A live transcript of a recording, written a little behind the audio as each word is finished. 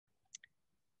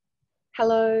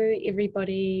Hello,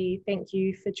 everybody. Thank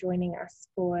you for joining us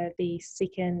for the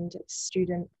second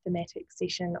student thematic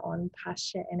session on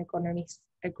pasture and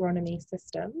agronomy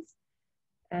systems.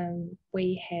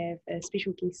 We have a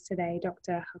special guest today,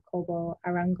 Dr. Jacobo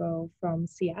Arango from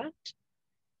CIAT,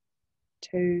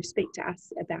 to speak to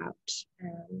us about,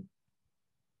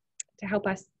 to help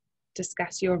us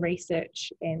discuss your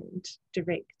research and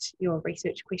direct your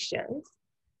research questions.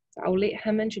 So I'll let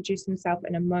him introduce himself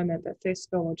in a moment, but first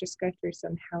of all, I'll just go through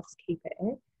some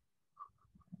housekeeping.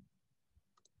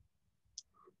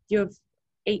 You've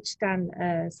each done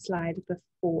a slide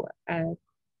before, a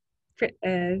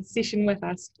session with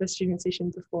us, the student session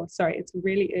before. Sorry, it's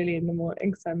really early in the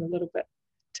morning, so I'm a little bit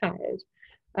tired.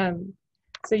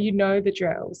 So you know the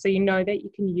drill. So you know that you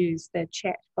can use the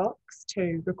chat box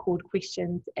to record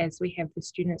questions as we have the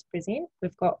students present.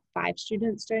 We've got 5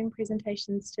 students doing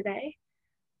presentations today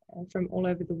from all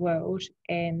over the world,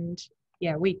 and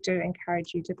yeah, we do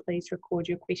encourage you to please record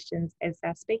your questions as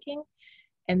they're speaking,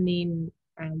 and then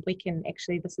we can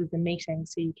actually, this is the meeting,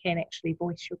 so you can actually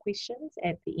voice your questions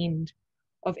at the end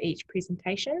of each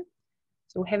presentation.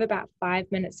 So we'll have about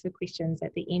 5 minutes for questions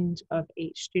at the end of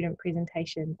each student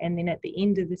presentation, and then at the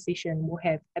end of the session we'll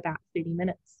have about 30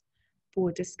 minutes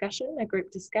for discussion, a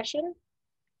group discussion,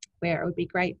 where it would be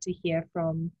great to hear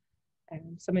from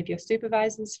some of your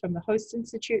supervisors from the host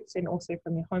institutes and also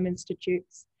from your home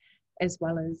institutes, as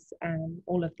well as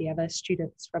all of the other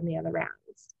students from the other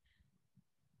rounds.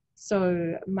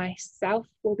 So myself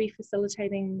will be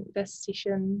facilitating this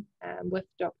session with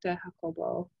Dr.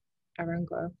 Jacobo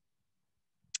Arango.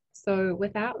 So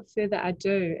without further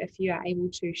ado, if you are able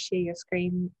to share your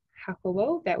screen,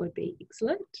 Jacobo, that would be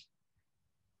excellent.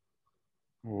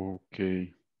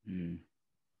 Okay. Can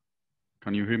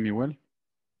you hear me well?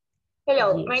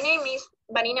 Hello, Yes. my name is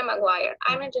Vanina Maguire.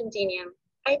 I'm Argentinian.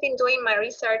 I've been doing my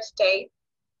research day.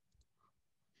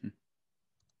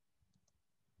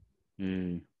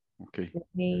 Okay. Let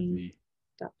me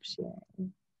stop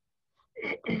sharing.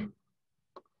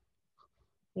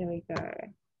 There we go.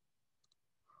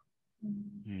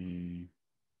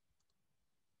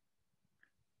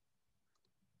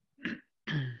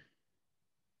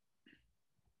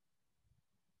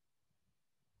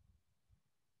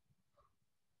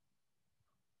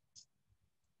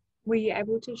 Were you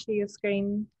able to share your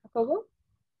screen, Jacobo?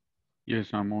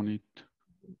 Yes, I'm on it.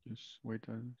 Just wait.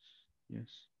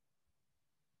 Yes.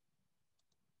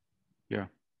 Yeah.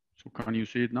 So can you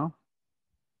see it now?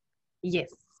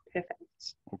 Yes,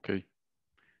 perfect. Okay.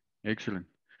 Excellent.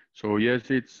 So yes,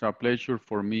 it's a pleasure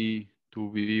for me to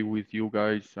be with you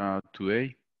guys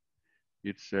today.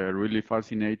 It's really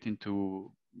fascinating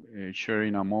to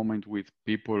sharing a moment with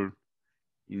people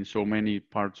in so many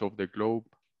parts of the globe,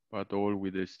 but all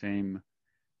with the same,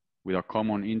 with a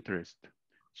common interest.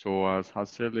 So as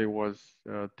Hasele was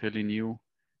telling you,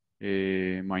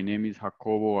 my name is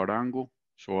Jacobo Arango.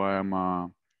 So I am a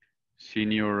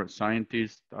senior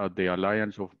scientist at the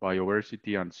Alliance of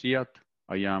Biodiversity and CIAT.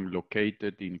 I am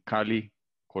located in Cali,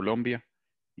 Colombia,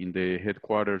 in the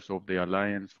headquarters of the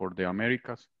Alliance for the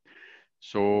Americas.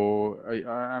 So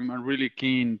I'm really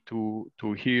keen to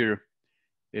hear,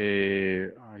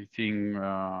 I think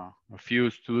a few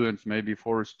students, maybe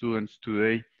 4 students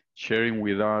today, sharing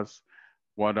with us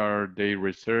what are their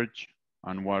research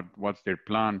and what's their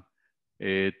plan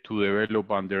to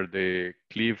develop under the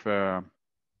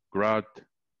CLIFF-GRADS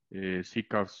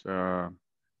CCAS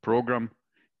program.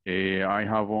 I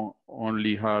have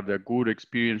only had a good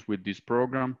experience with this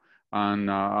program, and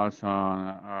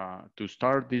to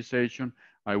start this session,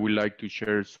 I would like to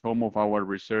share some of our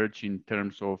research in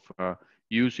terms of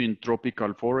using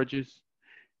tropical forages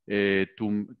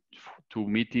to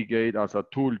mitigate, as a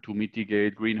tool to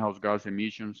mitigate greenhouse gas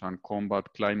emissions and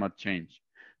combat climate change.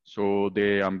 So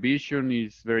the ambition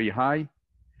is very high.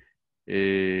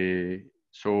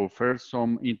 So first,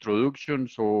 some introduction.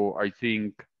 So I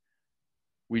think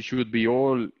we should be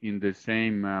all in the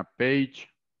same page,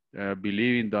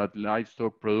 believing that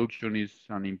livestock production is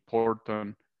an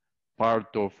important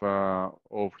part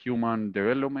of human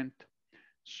development.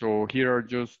 So here are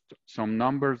just some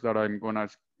numbers that I'm gonna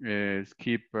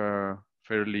skip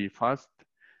fairly fast,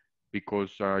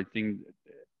 because I think,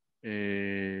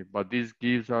 but this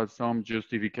gives us some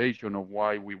justification of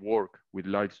why we work with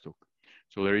livestock.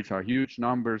 So there is a huge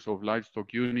numbers of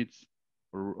livestock units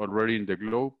already in the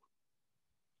globe.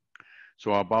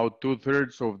 So about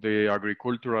 2/3 of the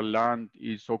agricultural land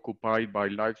is occupied by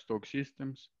livestock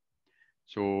systems.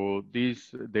 So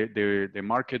the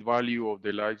market value of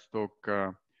the livestock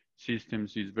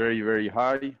systems is very, very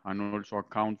high, and also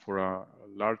account for a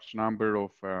large number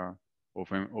of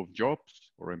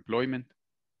jobs or employment.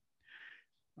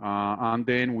 And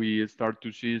then we start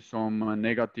to see some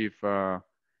negative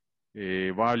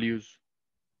values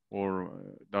or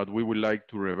that we would like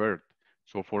to revert.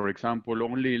 So for example,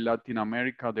 only in Latin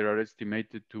America, there are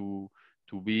estimated to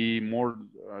be more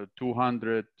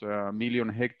 200 million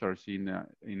hectares in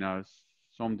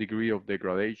some degree of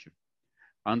degradation.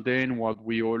 And then what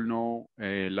we all know,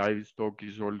 livestock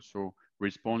is also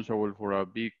responsible for a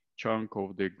big chunk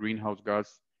of the greenhouse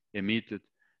gas emitted.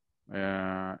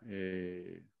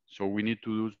 So we need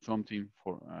to do something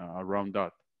for around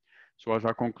that. So as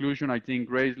a conclusion, I think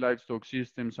raised livestock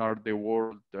systems are the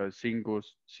world's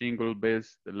single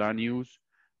best land use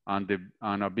and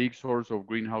a big source of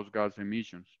greenhouse gas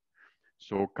emissions.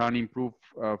 So can improved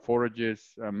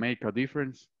forages make a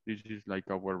difference? This is like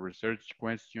our research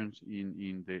questions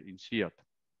in CIAT.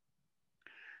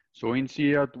 So in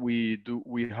CIAT,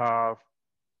 we have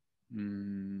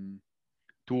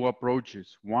two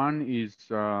approaches. One is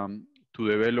to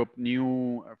develop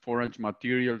new forage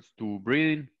materials to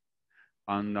breeding,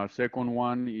 and the second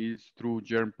one is through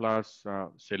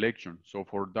germplasm selection. So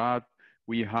for that,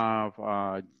 we have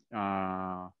a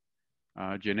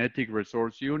genetic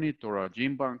resource unit or a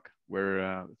gene bank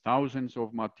where thousands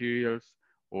of materials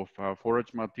of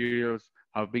forage materials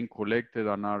have been collected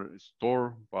and are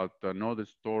stored, but not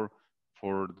stored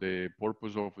for the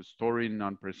purpose of storing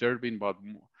and preserving, but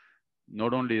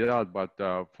not only that, but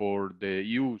for the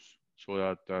use so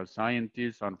that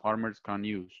scientists and farmers can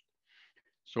use.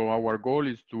 So our goal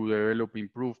is to develop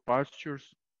improved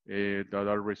pastures that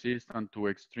are resistant to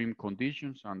extreme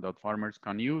conditions and that farmers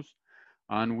can use.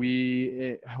 And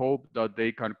we hope that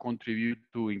they can contribute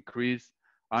to increase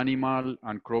animal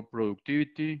and crop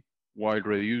productivity while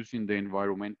reducing the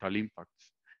environmental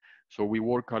impacts. So we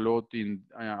work a lot in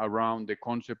around the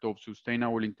concept of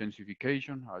sustainable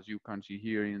intensification, as you can see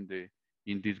here in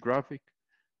this graphic.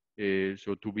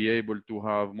 So to be able to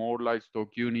have more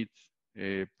livestock units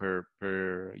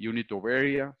per unit of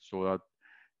area, so that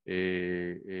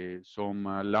some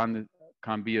land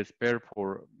can be spared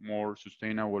for more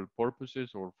sustainable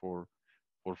purposes or for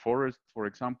forests, for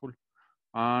example.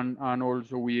 And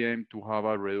also we aim to have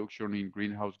a reduction in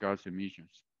greenhouse gas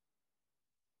emissions.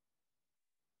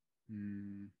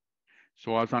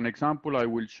 So as an example, I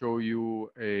will show you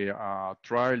a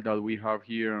trial that we have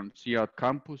here on CIAT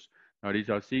campus. That is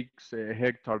a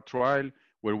 6-hectare trial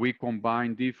where we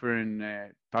combine different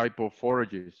type of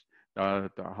forages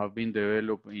that have been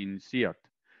developed in CIAT.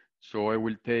 So I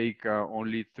will take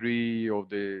only 3 of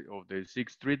the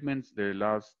 6 treatments, the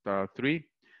last 3.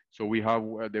 So we have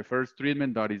the first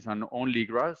treatment that is an only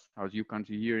grass, as you can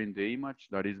see here in the image,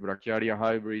 that is Brachiaria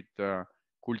hybrid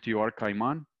cultivar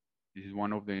Caiman. This is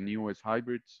one of the newest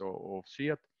hybrids of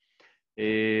CIAT.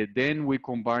 Then we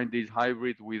combine this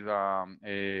hybrid with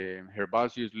a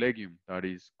herbaceous legume that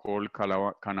is called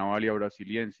Canavalia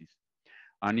brasiliensis.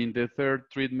 And in the third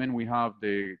treatment, we have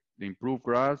the improved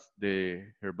grass, the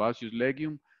herbaceous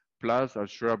legume, plus a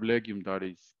shrub legume that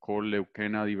is called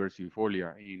Leucaena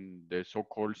diversifolia in the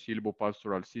so-called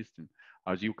silvopastoral system,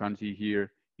 as you can see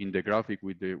here in the graphic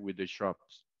with the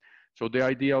shrubs. So the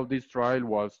idea of this trial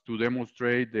was to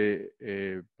demonstrate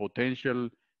the potential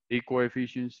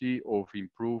eco-efficiency of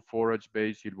improved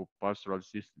forage-based silvopastoral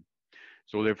system.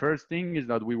 So the first thing is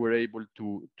that we were able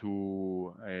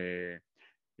to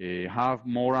have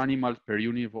more animals per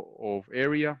unit of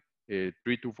area, 3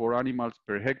 to 4 animals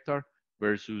per hectare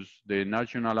versus the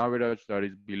national average that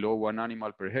is below 1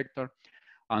 animal per hectare.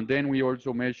 And then we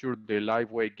also measured the live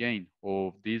weight gain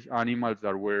of these animals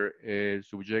that were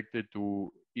subjected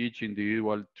to each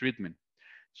individual treatment.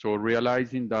 So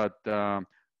realizing that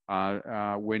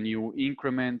when you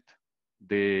increment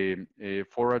the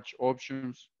forage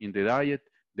options in the diet,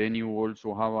 then you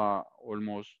also have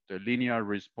almost a linear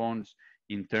response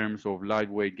in terms of live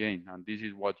weight gain, and this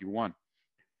is what you want.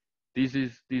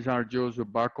 These are just a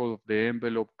back of the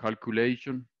envelope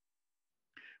calculation.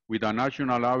 With a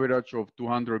national average of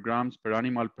 200 grams per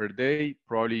animal per day,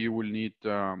 probably you will need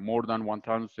more than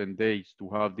 1,000 days to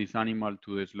have this animal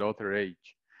to the slaughter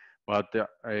age. But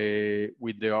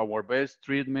with our best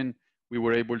treatment, we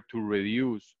were able to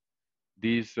reduce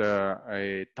this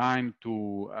time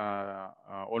to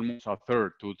almost a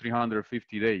third, to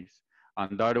 350 days.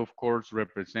 And that, of course,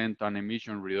 represents an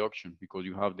emission reduction because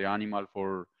you have the animal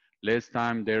for less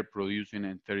time there producing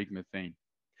enteric methane.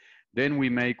 Then we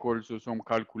make also some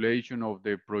calculation of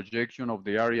the projection of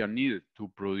the area needed to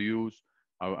produce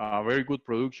a very good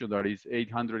production that is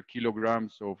 800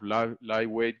 kilograms of live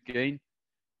weight gain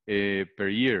per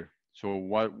year. So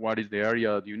what is the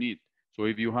area that you need? So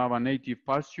if you have a native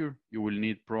pasture, you will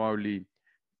need probably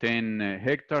 10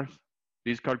 hectares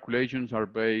These calculations are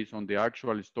based on the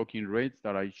actual stocking rates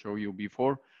that I showed you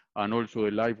before, and also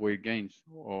the live weight gains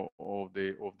of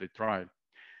the trial.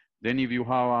 Then if you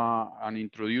have and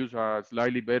introduce a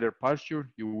slightly better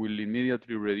pasture, you will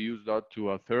immediately reduce that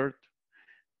to a third.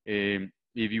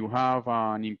 If you have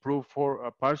an improved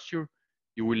pasture,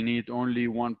 you will need only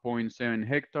 1.7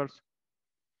 hectares.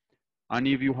 And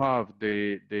if you have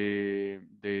the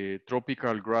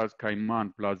tropical grass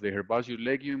caiman plus the herbaceous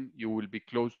legume, you will be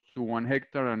close to 1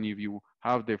 hectare. And if you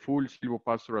have the full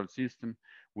silvopastoral system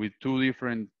with 2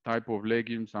 different type of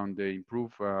legumes and the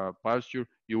improved pasture,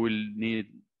 you will need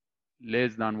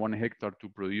less than 1 hectare to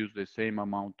produce the same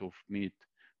amount of meat.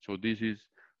 So this is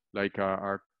like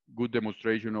a good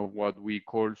demonstration of what we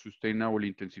call sustainable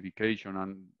intensification,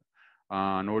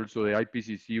 and also the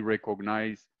IPCC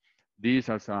recognize this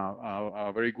as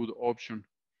a very good option,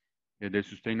 the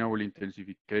sustainable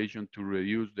intensification, to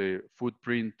reduce the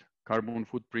footprint, carbon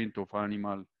footprint of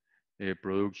animal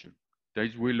production.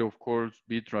 This will, of course,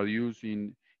 be traduced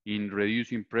in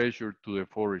reducing pressure to the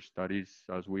forest. That is,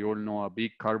 as we all know, a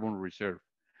big carbon reserve.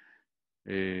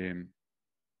 Then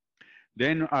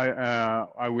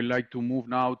I would like to move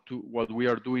now to what we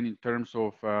are doing in terms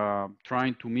of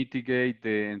trying to mitigate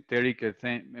the enteric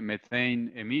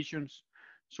methane emissions.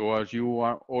 So as you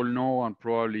all know, and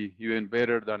probably even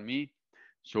better than me,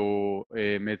 so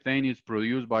methane is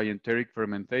produced by enteric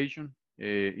fermentation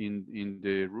in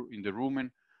the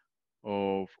rumen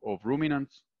of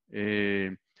ruminants.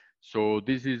 So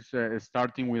this is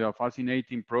starting with a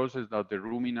fascinating process that the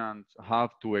ruminants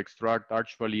have to extract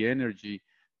actually energy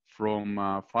from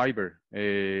fiber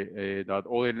that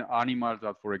other animals,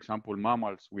 that for example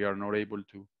mammals, we are not able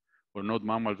to, or not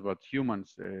mammals but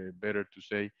humans, better to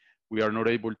say, we are not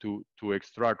able to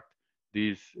extract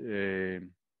this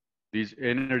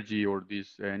energy or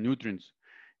these nutrients.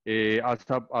 As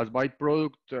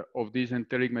byproduct of this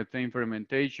enteric methane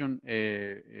fermentation,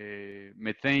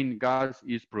 methane gas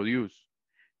is produced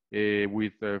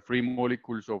with free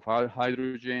molecules of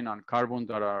hydrogen and carbon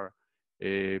that are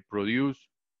produced,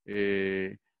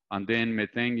 and then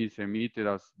methane is emitted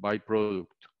as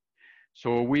byproduct.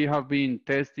 So we have been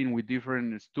testing with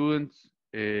different students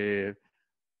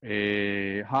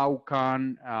how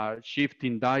can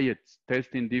shifting diets,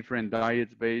 testing different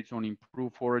diets based on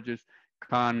improved forages,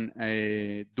 can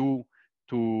do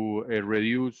to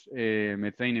reduce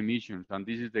methane emissions. And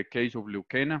this is the case of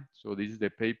Leuquena. So this is the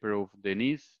paper of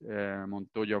Denise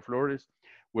Montoya Flores,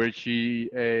 where she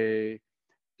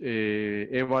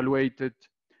evaluated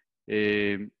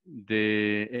the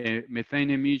methane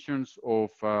emissions of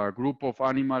a group of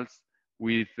animals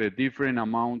with different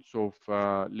amounts of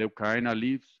Leucaena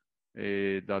leaves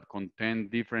that contain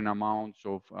different amounts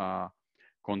of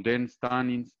condensed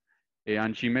tannins.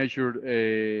 And she measured,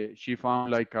 she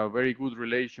found like a very good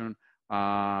relation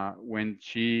when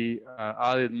she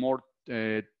added more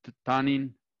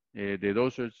tannin, the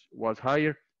dosage was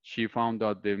higher. She found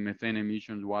that the methane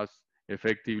emissions was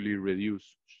effectively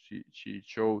reduced. She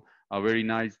showed a very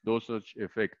nice dosage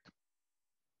effect.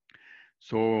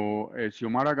 So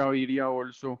Xiomara Gaviria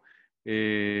also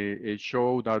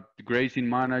showed that grazing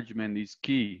management is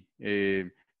key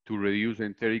to reduce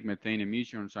enteric methane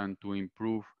emissions and to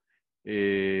improve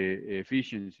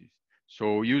efficiencies.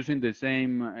 So using the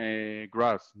same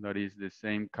grass, that is the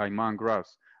same caiman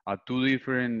grass, at 2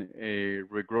 different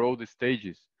regrowth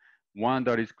stages, one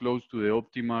that is close to the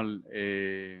optimal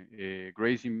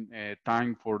grazing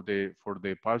time for the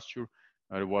pasture,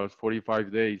 was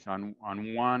 45 days, and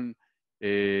one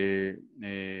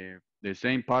the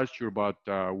same pasture but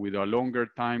with a longer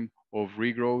time of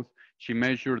regrowth. She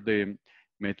measured the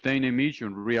methane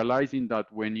emission, realizing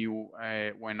that when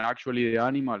actually the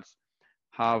animals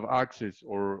have access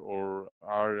or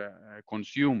are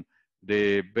consume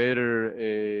the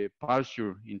better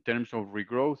pasture in terms of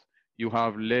regrowth, you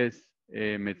have less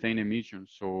methane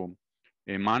emissions. So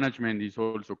management is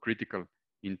also critical.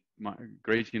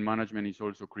 Grazing management is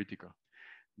also critical.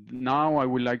 Now I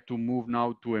would like to move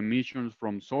now to emissions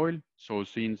from soil. So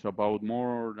since about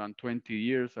more than 20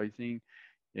 years, I think,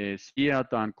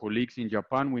 SIAT and colleagues in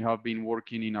Japan, we have been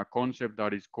working in a concept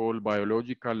that is called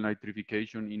biological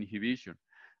nitrification inhibition.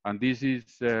 And this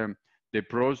is the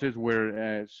process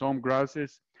where some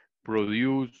grasses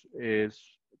produce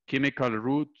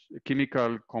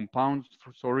chemical compounds,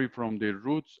 from the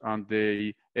roots, and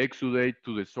they exudate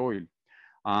to the soil.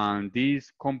 And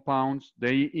these compounds,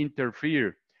 they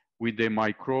interfere with the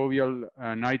microbial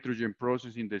nitrogen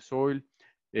process in the soil,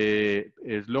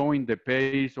 slowing the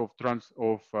pace of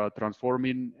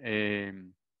transforming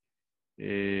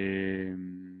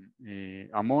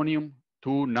ammonium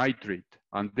to nitrate,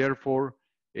 and therefore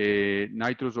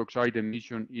nitrous oxide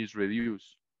emission is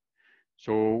reduced.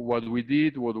 So what we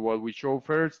did, what we showed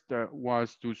first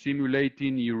was to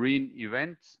simulating urine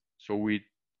events. So we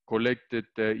collected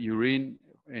urine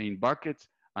in buckets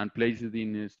and placed it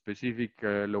in specific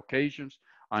locations.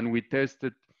 And we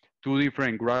tested two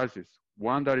different grasses.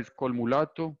 One that is called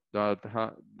mulatto, that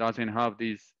doesn't have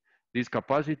this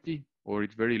capacity, or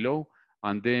it's very low.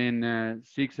 And then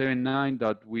 679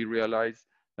 that we realized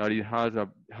that it has a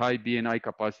high BNI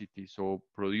capacity. So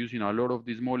producing a lot of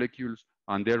these molecules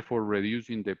and therefore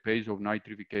reducing the pace of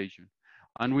nitrification.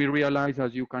 And we realized,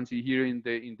 as you can see here in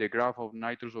the graph of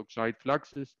nitrous oxide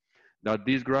fluxes, that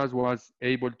this grass was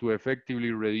able to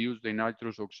effectively reduce the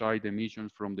nitrous oxide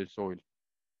emissions from the soil.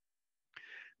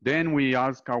 Then we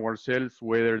ask ourselves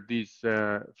whether this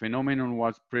phenomenon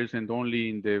was present only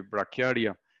in the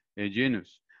Brachiaria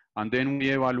genus. And then we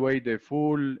evaluate the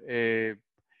full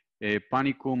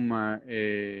Panicum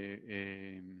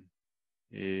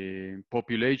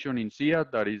population in SIA,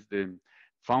 that is the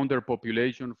founder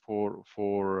population for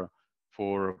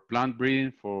plant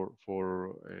breeding, for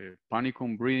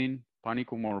Panicum breeding,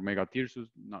 Panicum or Megathyrsus,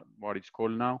 not what it's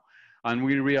called now. And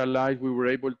we realized we were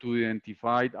able to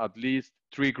identify at least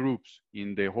 3 groups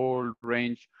in the whole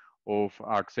range of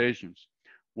accessions.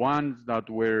 Ones that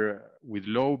were with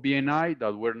low BNI,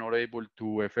 that were not able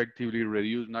to effectively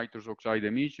reduce nitrous oxide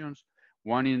emissions.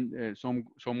 One in some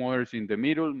others in the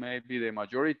middle, maybe the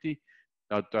majority,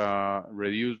 that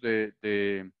reduce the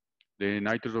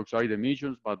nitrous oxide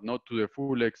emissions, but not to the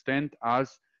full extent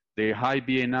as the high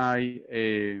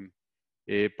BNI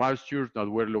pastures that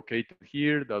were located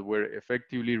here, that were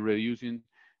effectively reducing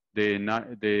the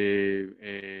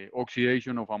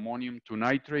oxidation of ammonium to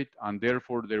nitrate, and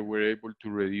therefore they were able to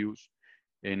reduce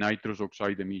nitrous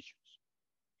oxide emissions.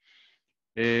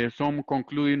 Some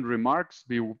concluding remarks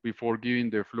before giving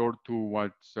the floor to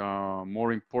what's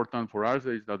more important for us,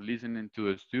 is that listening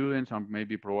to the students and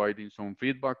maybe providing some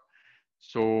feedback.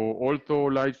 So although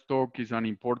livestock is an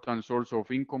important source of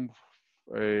income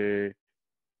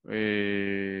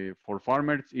for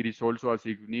farmers, it is also a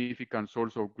significant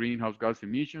source of greenhouse gas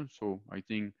emissions. So I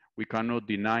think we cannot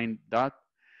deny that.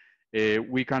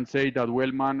 We can say that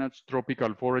well-managed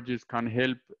tropical forages can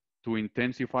help to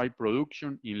intensify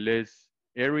production in less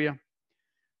area.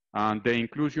 And the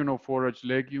inclusion of forage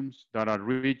legumes that are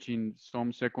rich in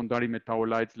some secondary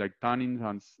metabolites like tannins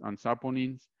and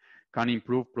saponins can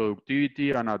improve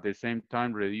productivity and at the same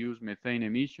time reduce methane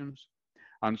emissions.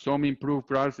 And some improved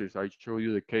grasses, I show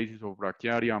you the cases of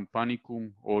Brachiaria and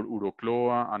Panicum, or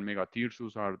Urocloa and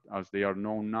Megathyrsus, as they are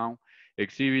known now,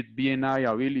 exhibit BNI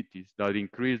abilities that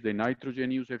increase the nitrogen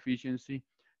use efficiency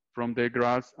from the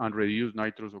grass and reduce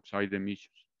nitrous oxide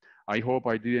emissions. I hope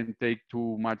I didn't take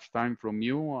too much time from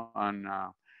you, and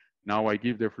now I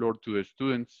give the floor to the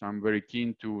students. I'm very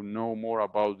keen to know more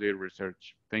about their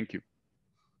research. Thank you.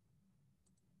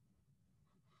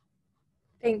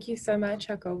 Thank you so much,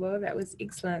 Jacobo. That was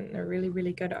excellent. A really,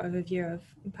 really good overview of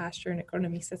pasture and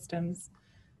agronomy systems.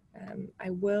 I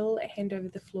will hand over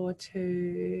the floor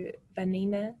to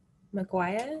Vanina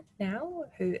Maguire now,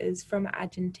 who is from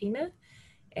Argentina,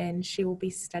 and she will be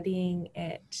studying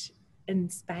in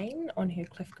Spain on her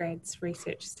CLIFF-GRADS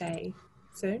research stay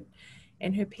soon.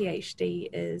 And her PhD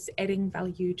is adding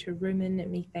value to rumen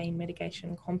methane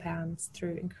mitigation compounds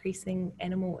through increasing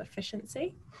animal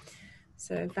efficiency.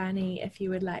 So Vani, if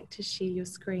you would like to share your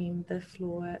screen, the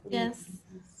floor. Yes.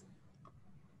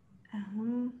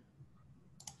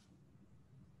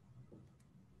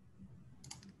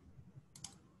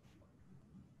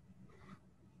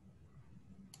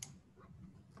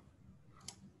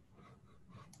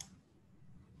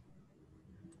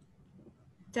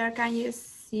 There, can you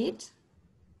see it?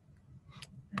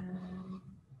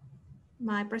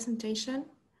 My presentation?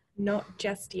 Not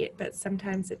just yet, but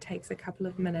sometimes it takes a couple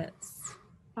of minutes.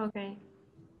 Okay.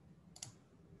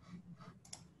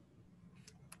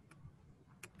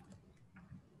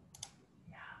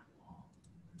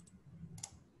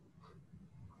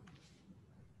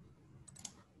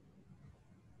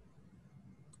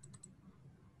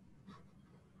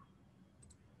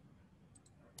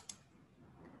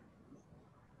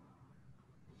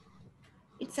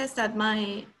 It says that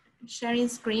my sharing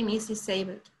screen is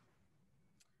disabled.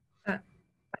 I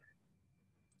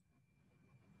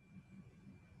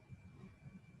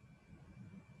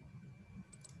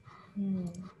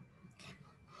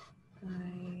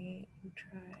will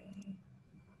try.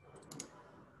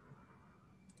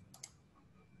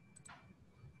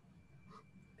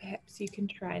 Perhaps you can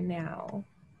try now.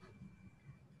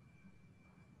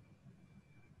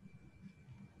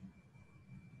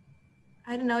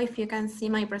 I don't know if you can see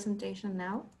my presentation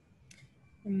now.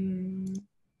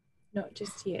 Not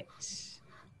just yet.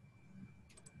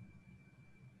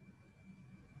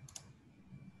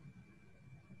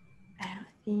 I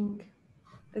think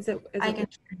Is it I can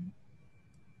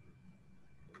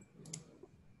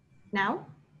now?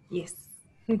 Yes.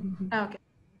 Okay.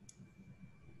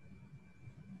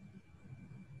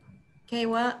 Okay,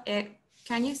 well,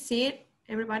 can you see it,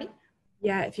 everybody?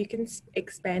 Yeah, if you can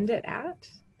expand it out,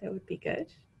 that would be good.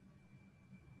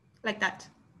 Like that?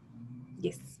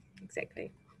 Yes,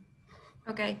 exactly.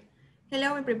 Okay.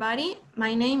 Hello, everybody.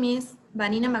 My name is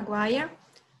Vanina Maguire.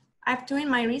 I'm doing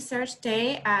my research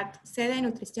day at Sede de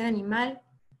Nutrición Animal,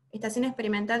 Estación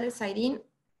Experimental del Sairín,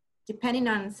 depending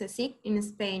on CSIC in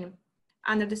Spain,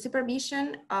 under the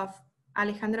supervision of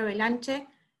Alejandro Belanche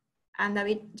and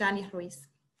David Yanis Ruiz.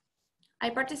 I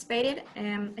participated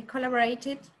and I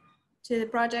collaborated to the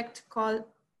project called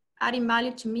Adding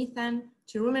Value to Methane,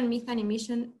 to Rumen Methane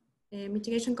Emission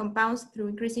Mitigation Compounds through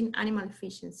Increasing Animal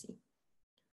Efficiency.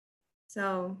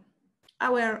 So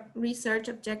our research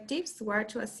objectives were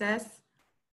to assess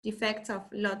the effects of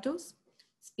lotus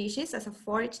species as a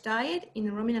forage diet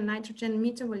in ruminant nitrogen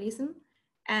metabolism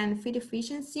and feed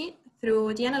efficiency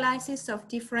through the analysis of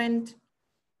different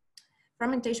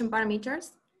fermentation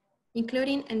parameters,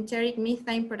 including enteric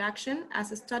methane production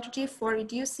as a strategy for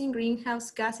reducing greenhouse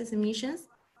gases emissions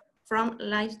from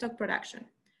livestock production.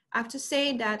 I have to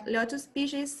say that lotus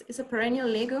species is a perennial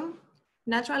legume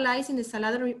naturalized in the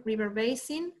Salado River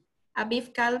Basin. A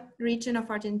beef cattle region of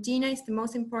Argentina is the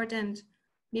most important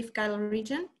beef cattle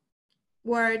region,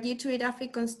 where due to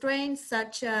edaphic constraints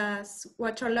such as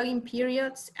waterlogging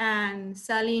periods and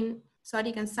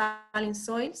sodic and saline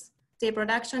soils, the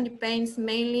production depends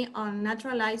mainly on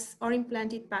naturalized or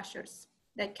implanted pastures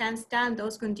that can stand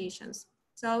those conditions.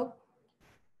 So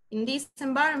in these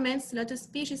environments, lotus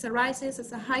species arises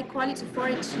as a high quality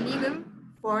forage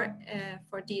legume for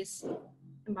these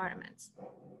environments.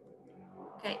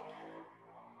 Okay.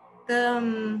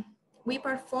 We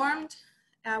performed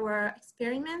our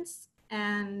experiments,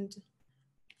 and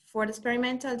for the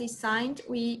experimental design,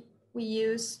 we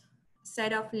use a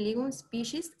set of legume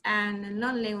species and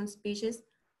non-legume species,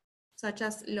 such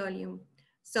as Lolium.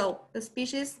 So the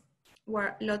species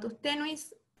were Lotus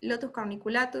tenuis, Lotus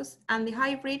corniculatus, and the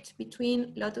hybrid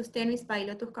between Lotus tenuis by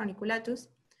Lotus corniculatus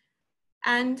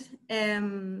and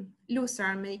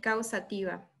Lucerne medicago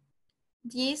sativa.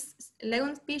 These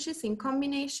legume species in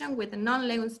combination with the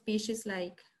non-legume species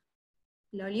like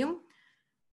Lolium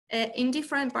in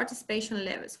different participation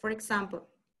levels. For example,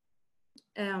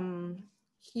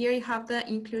 here you have the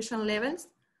inclusion levels.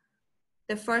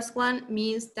 The first one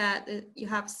means that you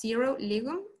have 0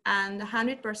 legume and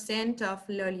 100% of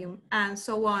Lolium, and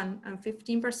so on, and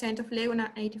 15% of legume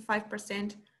and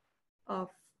 85% of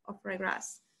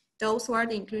ryegrass. Those were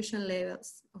the inclusion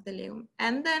levels of the legume.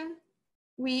 And then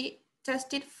we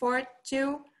tested for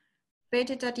 2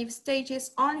 vegetative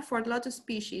stages only for lotus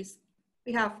species.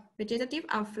 We have vegetative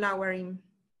and flowering.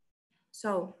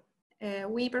 So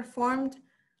we performed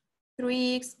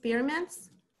 3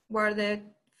 experiments where the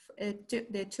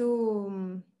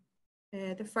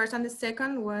first and the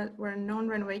second were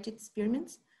non-renovated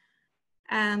experiments.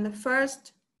 And the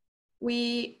first,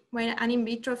 we went an in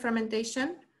vitro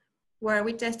fermentation where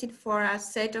we tested for a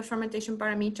set of fermentation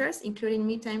parameters, including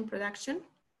methane production.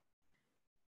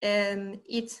 And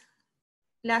it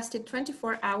lasted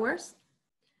 24 hours.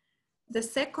 The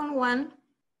second one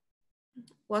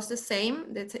was the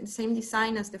same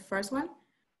design as the first one,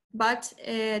 but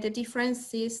the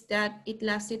difference is that it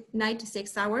lasted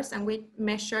 96 hours, and we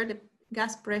measured the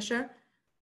gas pressure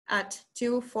at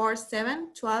 2, 4,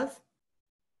 7, 12,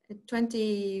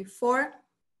 24,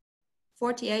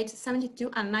 48,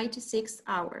 72, and 96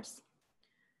 hours.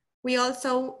 We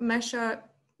also measured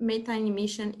methane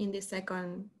emission in the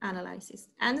second analysis.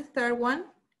 And the third one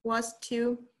was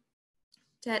to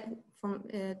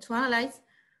analyze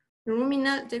the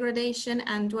ruminal degradation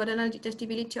and duodenal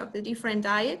digestibility of the different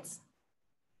diets.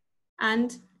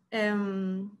 And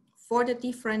for the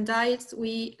different diets,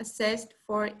 we assessed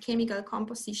for chemical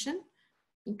composition,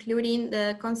 including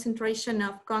the concentration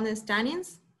of condensed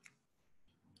tannins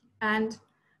and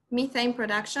methane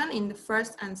production in the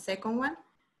first and second one.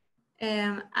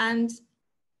 And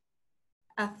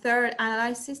a third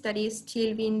analysis that is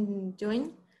still being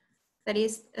done, that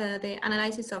is the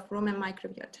analysis of rumen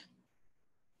microbiota.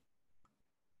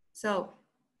 So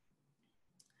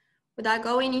without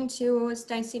going into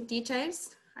extensive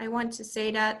details, I want to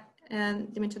say that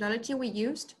the methodology we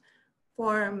used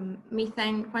for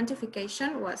methane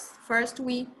quantification was first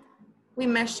we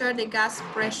measured the gas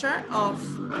pressure of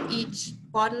each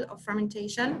bottle of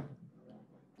fermentation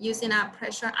using a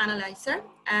pressure analyzer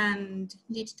and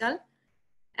digital.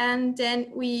 And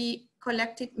then we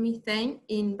collected methane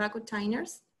in bag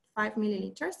containers, 5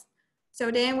 milliliters.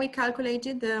 So then we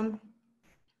calculated the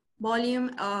volume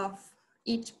of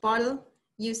each bottle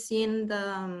using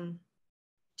the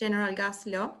general gas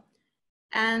law,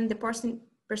 and the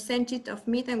percentage of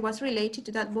methane was related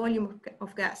to that volume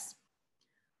of gas.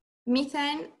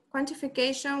 Methane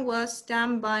quantification was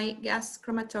done by gas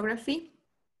chromatography.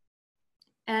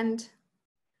 And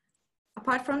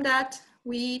apart from that,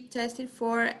 we tested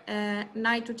for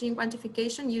nitrogen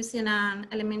quantification using an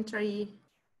elementary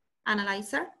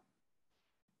analyzer.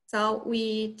 So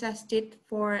we tested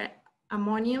for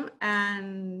ammonium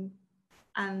and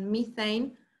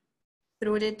methane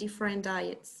through the different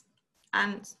diets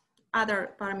and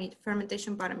other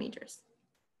fermentation parameters.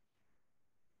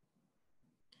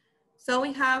 So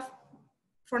we have,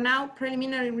 for now,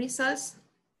 preliminary results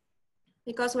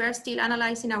because we are still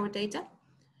analyzing our data.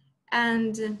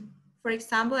 And for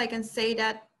example, I can say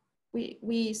that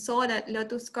we saw that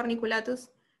Lotus corniculatus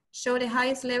show the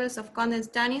highest levels of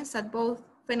condensed tannins at both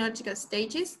phenological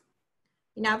stages.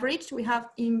 In average, we have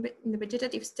in the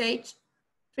vegetative stage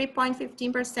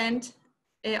 3.15%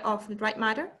 of the dry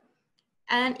matter,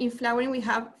 and in flowering we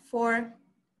have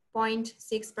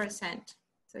 4.6%.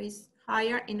 So it's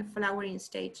higher in the flowering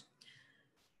stage.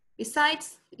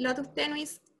 Besides, Lotus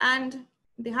tenuis and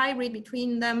the hybrid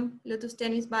between them, Lotus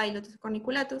tenuis by Lotus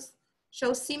corniculatus,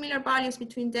 show similar values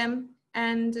between them,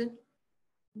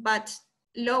 but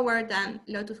lower than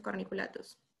Lotus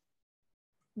corniculatus.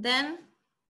 Then,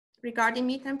 regarding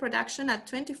methane production at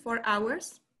 24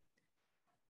 hours,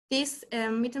 this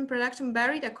methane production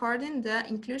varied according to the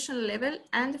inclusion level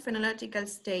and the phenological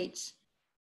stage.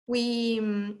 We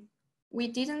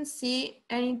didn't see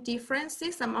any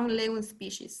differences among legume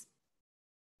species.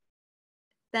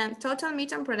 Then total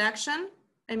methane production,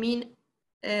 I mean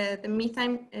the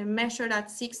methane measured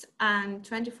at 6 and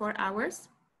 24 hours,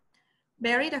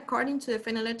 varied according to the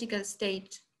phenological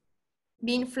stage,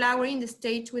 being flowering the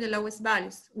stage with the lowest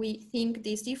values. We think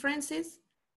these differences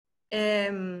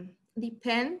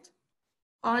depend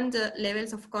on the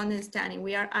levels of condensed tannin.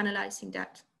 We are analyzing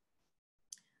that.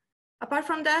 Apart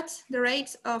from that, the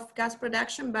rates of gas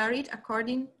production varied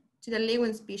according to the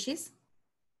legume species,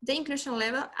 the inclusion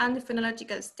level, and the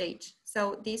phenological stage.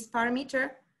 So this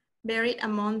parameter varied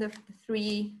among the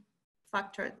three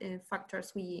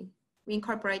factors we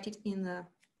incorporated in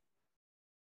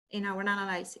our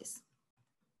analysis.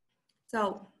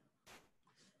 So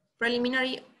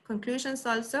preliminary conclusions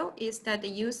also is that the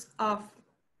use of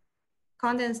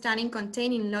condensed tannin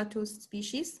containing Lotus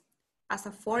species as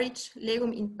a forage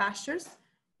legume in pastures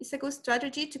is a good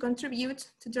strategy to contribute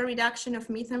to the reduction of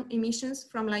methane emissions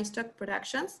from livestock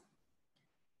productions,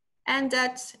 and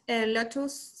that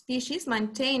Lotus species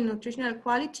maintain nutritional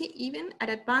quality even at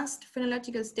advanced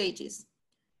phenological stages,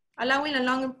 allowing a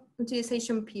longer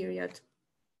utilization period.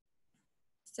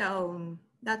 So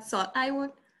that's all. I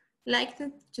would like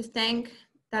to thank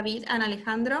David and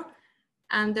Alejandro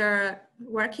and their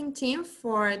working team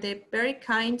for the very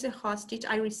kind hostage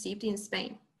I received in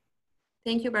Spain.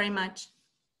 Thank you very much.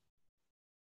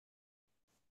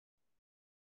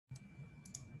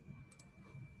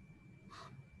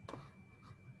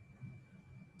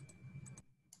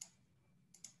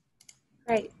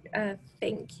 Great,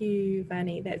 thank you,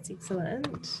 Vani, that's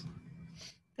excellent.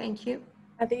 Thank you.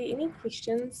 Are there any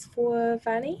questions for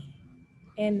Vani?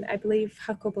 And I believe,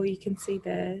 Jacobo, you can see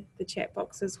the chat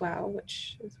box as well,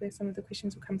 which is where some of the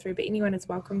questions will come through, but anyone is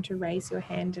welcome to raise your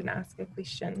hand and ask a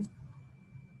question.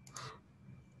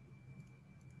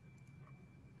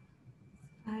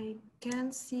 I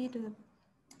can see the...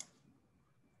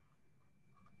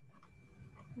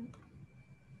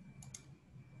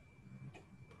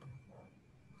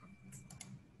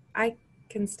 I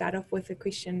can start off with a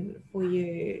question for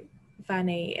you,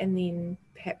 Vani, and then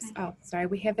perhaps, oh, sorry,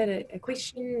 we have a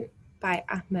question by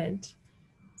Ahmed.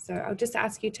 So I'll just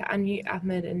ask you to unmute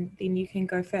Ahmed and then you can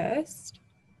go first.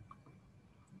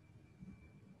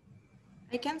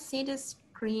 I can see the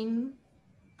screen.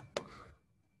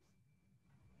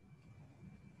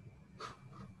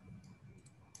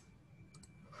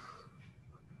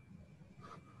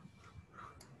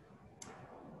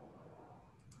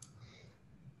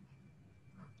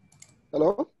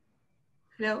 Hello?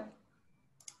 Hello?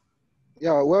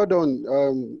 Yeah, well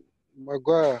done,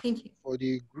 Maguire, Thank you. for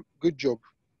the good job.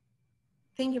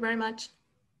 Thank you very much.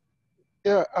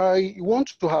 Yeah, I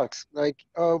want to ask, like,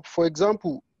 for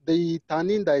example, the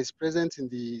tannin that is present in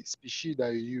the species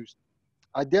that you used,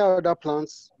 are there other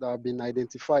plants that have been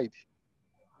identified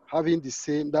having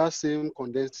that same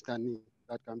condensed tannin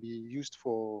that can be used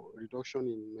for reduction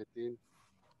in methane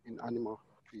in animal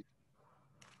feed?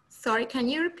 Sorry, can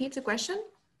you repeat the question?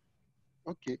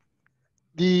 Okay.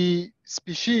 The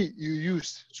species you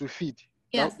use to feed,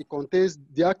 Yes. that it contains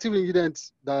the active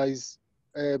ingredient that is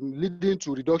leading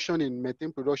to reduction in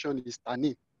methane production is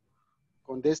tannin,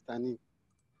 condensed tannin.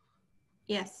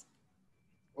 Yes.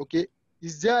 Okay.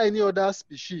 Is there any other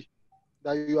species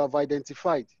that you have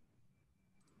identified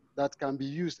that can be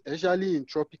used, especially in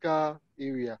tropical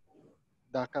area,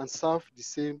 that can serve the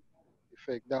same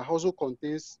effect, that also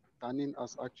contains tannin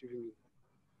as active ingredient?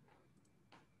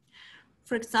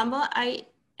 For example,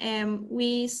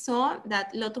 we saw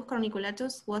that Lotus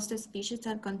corniculatus was the species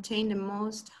that contained the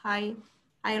most high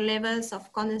levels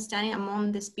of condensed tannin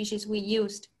among the species we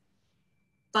used.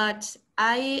 But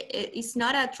it's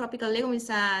not a tropical legume, it's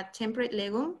a temperate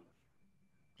legume.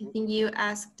 I think you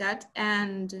asked that.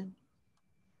 And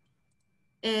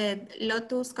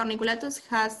Lotus corniculatus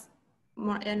has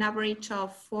an average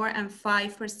of 4 and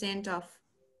 5% of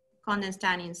condensed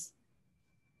tannins.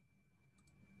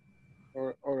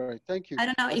 All right, thank you. I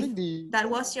don't know if think that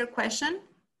was your question.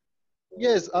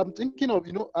 Yes, I'm thinking of,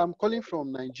 I'm calling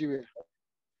from Nigeria.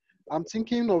 I'm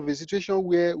thinking of a situation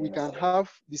where we can have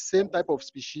the same type of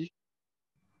species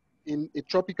in a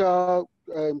tropical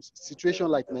situation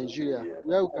like Nigeria,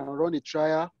 where we can run a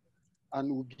trial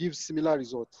and we give similar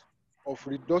results of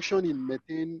reduction in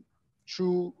methane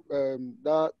through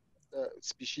that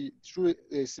species, through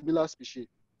a similar species.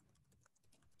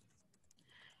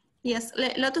 Yes,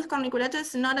 Lotus corniculatus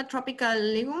is not a tropical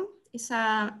legume. It's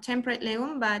a temperate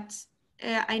legume, but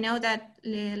I know that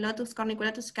Lotus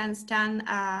corniculatus can stand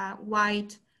a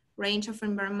wide range of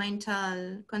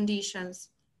environmental conditions,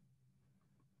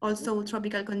 also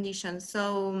tropical conditions.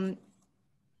 So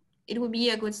it would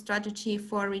be a good strategy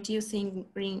for reducing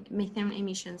methane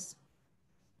emissions.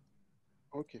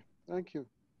 Okay, thank you.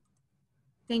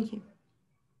 Thank you.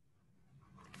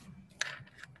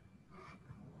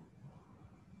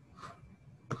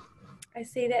 I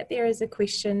see that there is a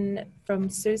question from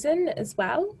Susan as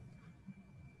well.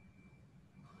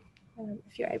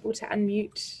 If you're able to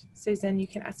unmute, Susan, you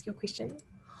can ask your question.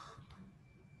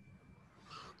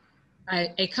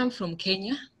 I come from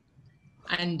Kenya,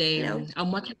 and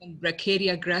I'm working on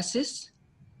bracharia grasses.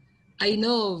 I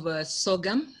know of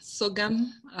sorghum.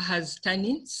 Sorghum has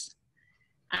tannins,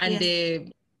 and yes.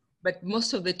 But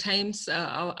most of the times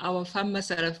our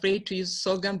farmers are afraid to use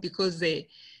sorghum because they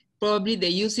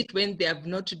use it when they have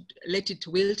not let it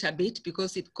wilt a bit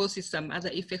because it causes some other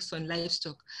effects on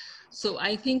livestock. So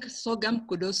I think sorghum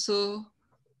could also,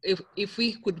 if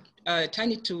we could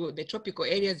turn it to the tropical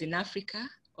areas in Africa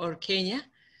or Kenya,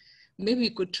 maybe we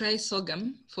could try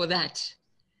sorghum for that.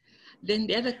 Then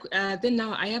then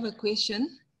now I have a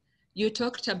question. You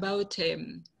talked about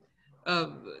the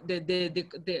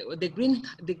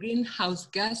greenhouse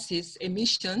gases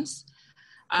emissions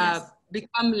yes.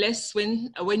 become less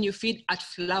when you feed at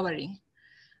flowering.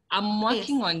 I'm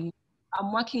working on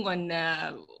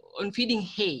feeding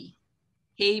hay,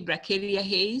 bracharia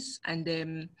hays, and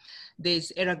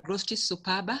there's Eragrostis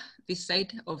superba this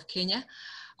side of Kenya.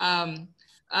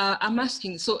 I'm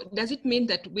asking, so does it mean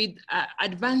that with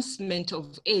advancement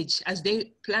of age, as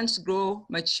the plants grow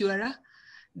maturer,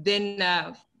 then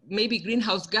maybe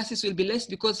greenhouse gases will be less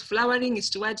because flowering is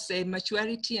towards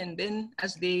maturity, and then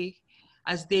as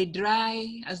they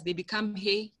dry, as they become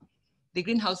hay, the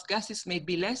greenhouse gases may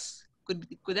be less?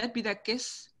 Could that be the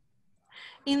case?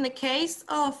 In the case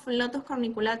of Lotus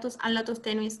corniculatus and Lotus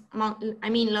tenuis, I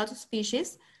mean Lotus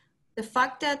species, the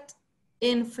fact that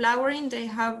in flowering they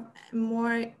have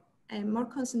more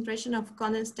concentration of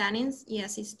condensed tannins,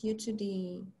 yes, is due to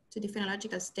the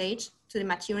phenological stage, to the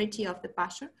maturity of the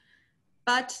pasture.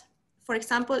 But for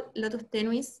example, Lotus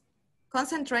tenuis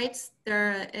concentrates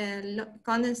their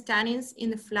condensed tannins in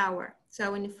the flower.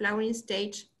 So in the flowering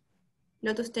stage,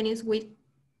 Lotus tenuis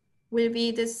will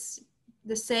be the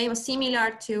same,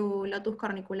 similar to Lotus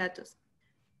corniculatus.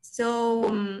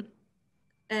 So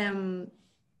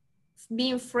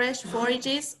being fresh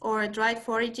forages or dried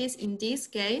forages in this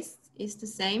case is the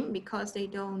same because they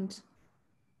don't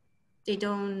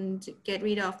get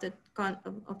rid of the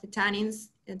tannins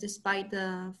despite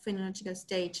the phenological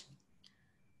stage.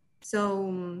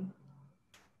 So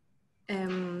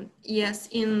yes,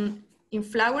 in the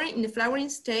flowering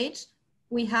stage,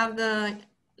 we have the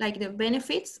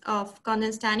benefits of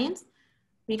condensed tannins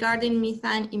regarding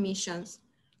methane emissions.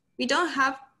 We don't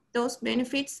have those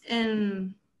benefits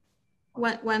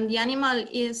when the animal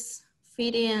is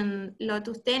feeding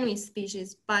Lotus tenuis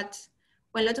species, but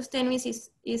when Lotus tenuis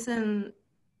is in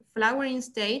flowering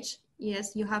stage,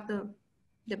 yes, you have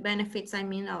the benefits, I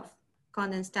mean, of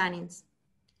condensed tannins.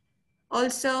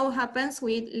 Also happens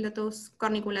with Lotus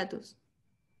corniculatus.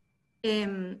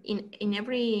 in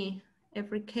every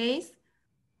case,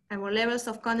 our levels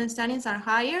of condense tannins are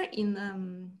higher in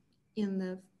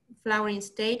the flowering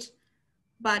stage,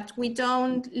 but we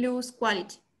don't lose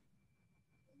quality.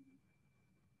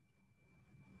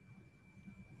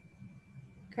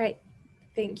 Great.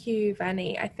 Thank you,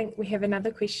 Vani. I think we have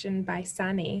another question by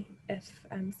Sani. If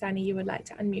Sani, you would like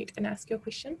to unmute and ask your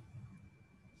question.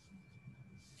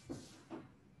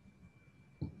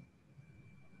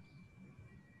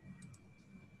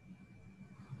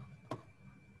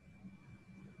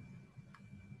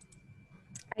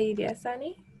 Are you there,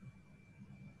 Sani?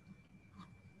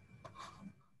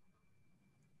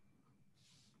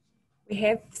 We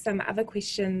have some other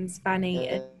questions,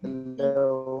 Vani.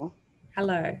 Hello.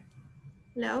 Hello.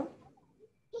 Hello?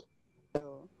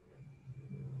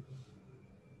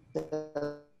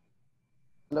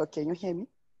 Hello, can you hear me?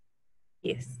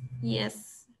 Yes.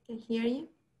 Yes, I can hear you.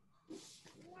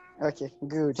 Okay,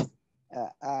 good.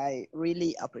 I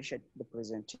really appreciate the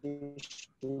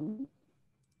presentation.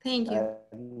 Thank you.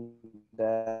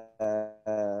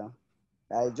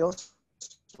 I just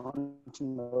want to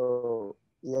know,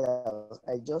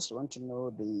 I just want to know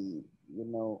the,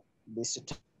 the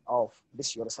state of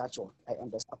this your research. I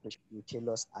understand you tell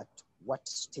us at what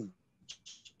stage.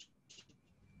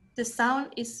 The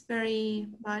sound is very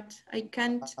bad. I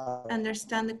can't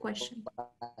understand the question.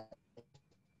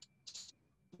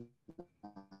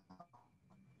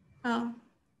 Oh,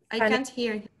 I can't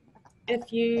hear you.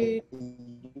 If you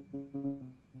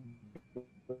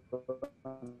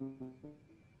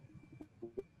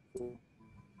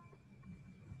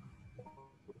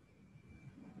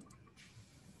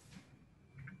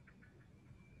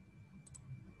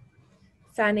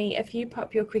Sani, if you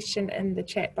pop your question in the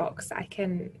chat box, I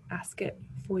can ask it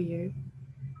for you.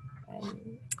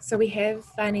 So we have,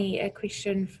 Sani, a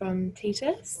question from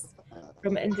Titus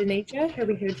from Indonesia, who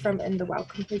we heard from in the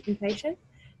welcome presentation.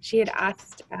 She had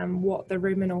asked what the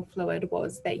ruminal fluid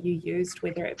was that you used,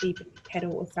 whether it be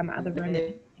cattle or some other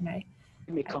ruminant. Let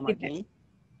me come again.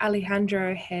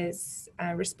 Alejandro has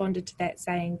responded to that,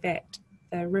 saying that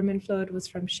the rumen fluid was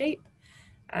from sheep.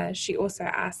 She also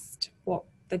asked what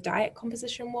the diet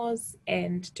composition was,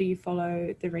 and do you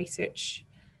follow the research?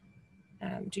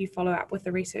 Do you follow up with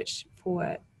the research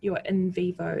for your in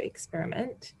vivo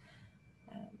experiment?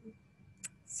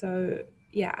 So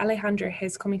yeah, Alejandro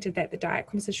has commented that the diet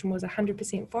composition was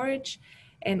 100% forage,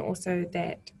 and also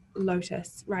that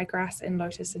lotus, ryegrass and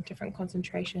lotus in different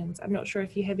concentrations. I'm not sure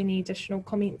if you have any additional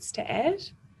comments to add.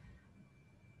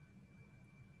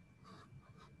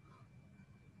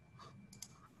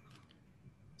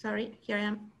 Sorry, here I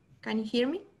am. Can you hear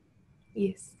me?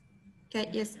 Yes. Okay,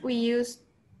 yes, we use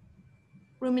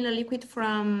ruminal liquid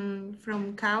from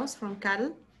cows, from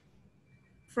cattle,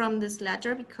 from the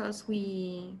slaughter, because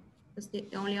it was the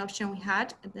only option we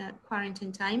had at the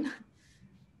quarantine time.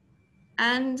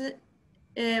 And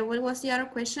what was the other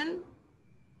question?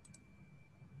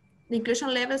 The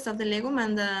inclusion levels of the legum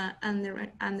and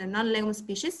the non-legum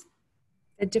species.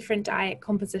 A different diet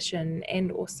composition,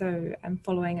 and also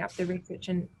following up the research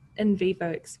in vivo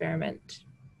experiment.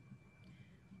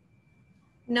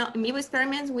 No, in vivo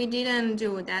experiments, we didn't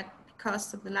do that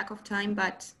because of the lack of time,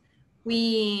 but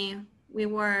we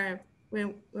were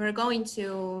going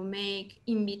to make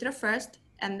in vitro first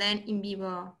and then in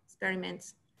vivo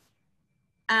experiments.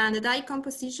 And the diet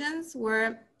compositions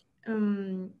were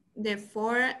the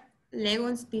 4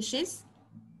 legum species,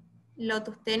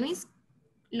 Lotus tenuis,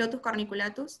 Lotus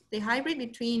corniculatus, the hybrid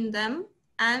between them,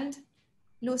 and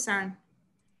lucerne.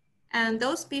 And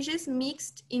those species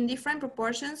mixed in different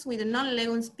proportions with the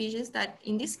non-legum species that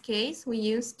in this case we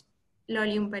used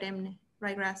Lolium perenne,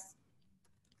 ryegrass.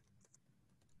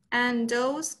 And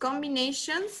those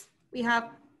combinations, we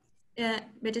have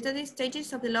vegetative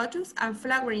stages of the lotus and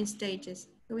flowering stages.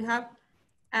 So we have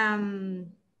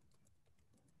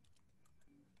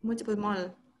multiple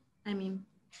model. I mean,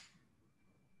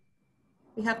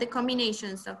 we have the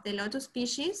combinations of the lotus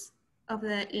species, of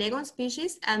the legum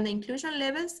species, and the inclusion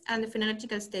levels and the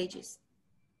phenological stages.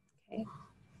 Okay,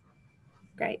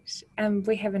 great.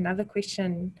 We have another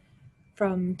question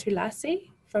from Tulasi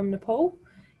from Nepal,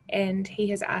 and he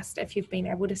has asked if you've been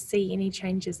able to see any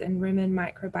changes in rumen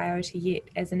microbiota yet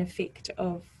as an effect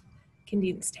of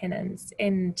condensed tannins.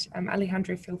 And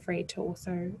Alejandro, feel free to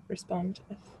also respond.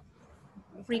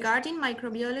 Regarding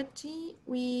microbiology,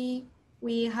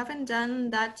 we haven't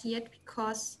done that yet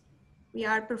because we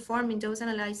are performing those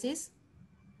analyses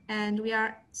and we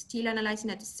are still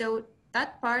analyzing it. So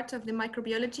that part of the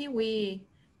microbiology, we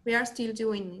are still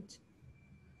doing it.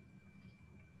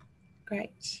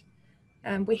 Great.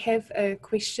 We have a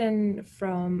question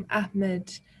from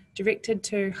Ahmed directed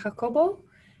to Jacobo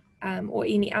or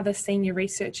any other senior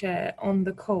researcher on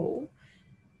the call,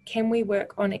 can we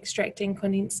work on extracting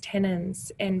condensed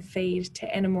tannins and feed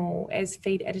to animal as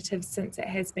feed additives since it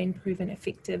has been proven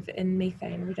effective in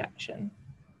methane reduction?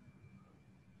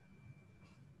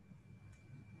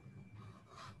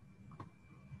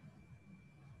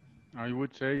 I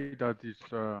would say that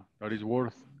is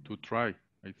worth to try.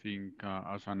 I think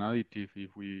as an additive,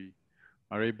 if we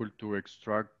are able to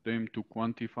extract them to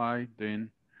quantify,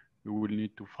 then we will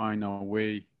need to find a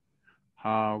way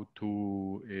how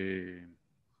to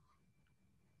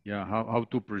how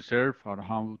to preserve or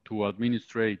how to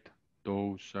administrate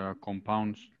those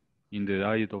compounds in the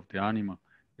diet of the animal,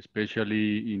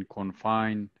 especially in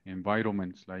confined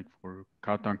environments like for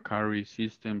cut and carry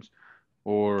systems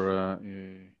or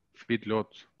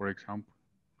feedlots, for example.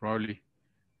 Probably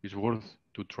it's worth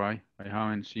to try. I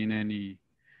haven't seen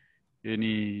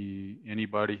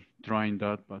anybody trying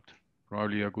that, but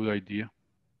probably a good idea.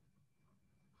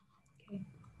 Okay,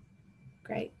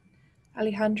 great.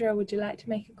 Alejandra, would you like to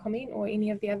make a comment, or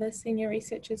any of the other senior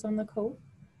researchers on the call?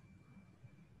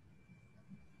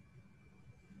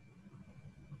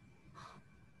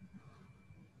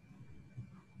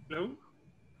 Hello?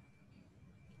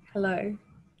 Hello.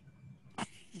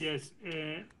 Yes,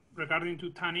 regarding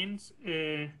to tannins,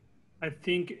 I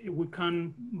think we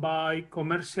can buy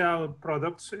commercial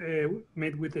products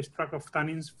made with extract of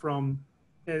tannins from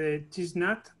cheese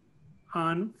nut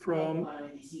and from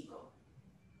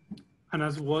and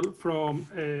as well from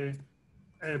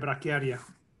brachiaria.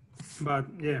 But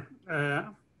yeah,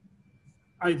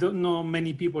 I don't know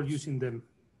many people using them.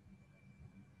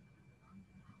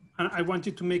 And I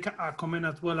wanted to make a comment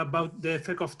as well about the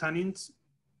effect of tannins,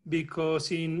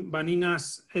 because in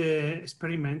Vanina's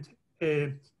experiment,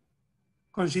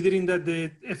 considering that the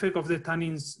effect of the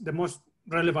tannins, the most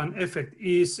relevant effect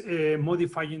is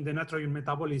modifying the nitrogen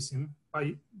metabolism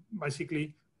by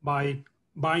basically by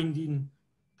binding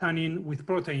tannin with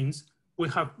proteins, we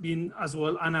have been as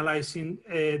well analyzing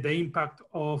the impact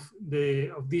of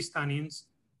these tannins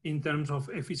in terms of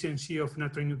efficiency of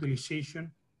nitrogen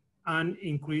utilization and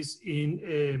increase in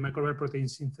microbial protein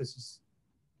synthesis.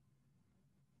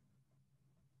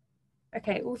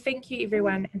 Okay, well, thank you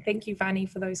everyone, and thank you Vani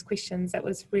for those questions. That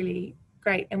was really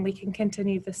great, and we can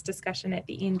continue this discussion at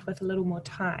the end with a little more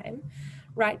time.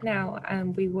 Right now,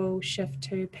 we will shift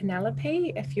to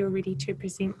Penelope. If you're ready to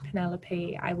present,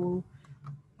 Penelope, I will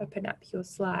open up your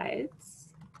slides.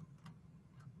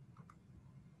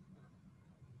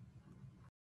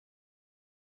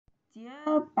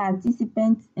 Dear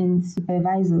participants and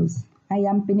supervisors, I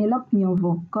am Penelope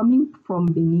Nyovo, coming from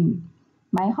Benin.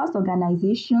 My host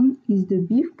organization is the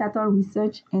Beef Cattle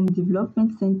Research and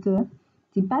Development Center,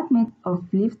 Department of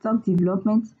Livestock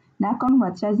Development, Nakhon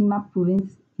Ratchasima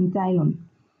Province in Thailand.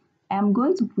 I am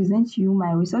going to present you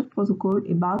my research protocol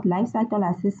about life cycle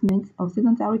assessment of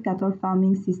sedentary cattle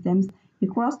farming systems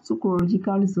across 2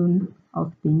 ecological zones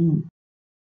of Benin.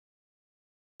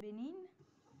 Benin,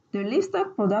 the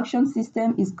livestock production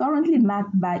system is currently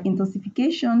marked by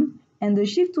intensification and the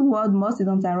shift toward more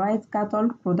sedentarized cattle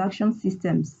production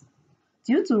systems.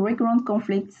 Due to recurrent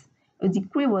conflicts, a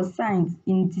decree was signed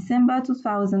in December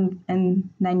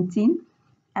 2019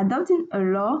 adopting a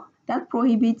law that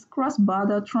prohibits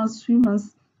cross-border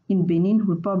transhumance in Benin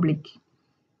Republic.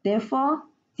 Therefore,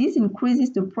 this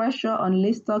increases the pressure on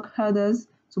livestock herders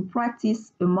to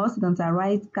practice a more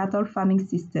sedentarized cattle farming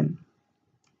system.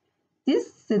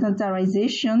 This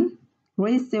sedentarization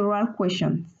raised several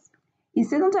questions. Is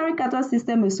sedentary cattle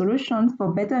system a solution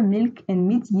for better milk and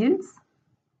meat yields?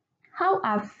 How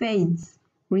are feeds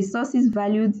resources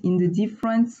valued in the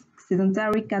different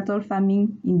sedentary cattle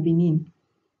farming in Benin?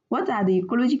 What are the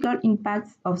ecological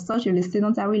impacts of such a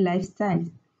sedentary lifestyle?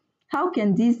 How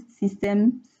can these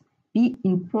systems be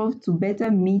improved to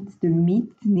better meet the meat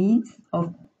needs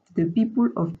of the people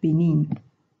of Benin?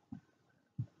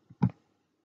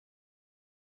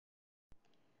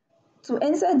 To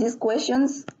answer these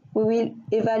questions, we will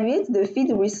evaluate the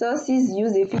feed resources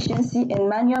use efficiency and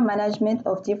manual management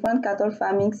of different cattle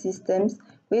farming systems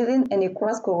within and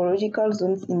across ecological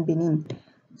zones in Benin.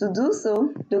 To do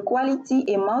so, the quality,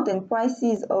 amount, and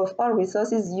prices of all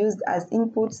resources used as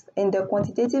inputs and the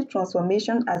quantitative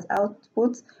transformation as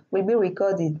outputs will be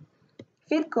recorded.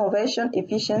 Feed conversion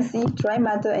efficiency, dry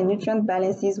matter, and nutrient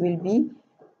balances will be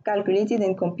calculated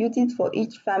and computed for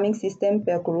each farming system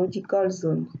per ecological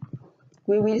zone.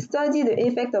 We will study the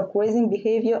effect of grazing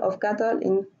behavior of cattle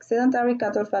in sedentary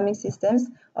cattle farming systems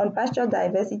on pasture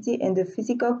diversity and the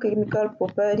physical-chemical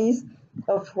properties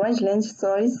of rangeland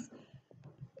soils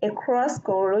across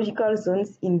ecological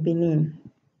zones in Benin.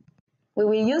 We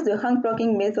will use the hand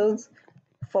plucking methods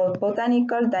for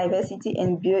botanical diversity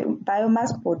and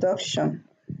biomass production.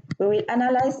 We will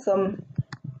analyze some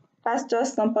pasture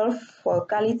samples for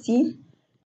quality,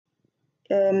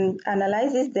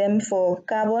 analyzes them for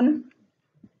carbon,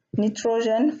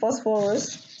 nitrogen,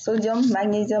 phosphorus, sodium,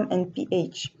 magnesium, and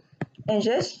pH.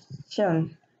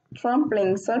 Ingestion,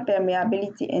 trampling, soil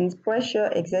permeability, and pressure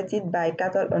exerted by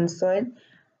cattle on soil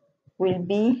will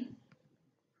be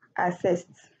assessed.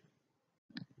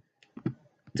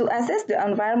 To assess the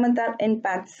environmental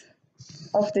impacts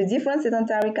of the different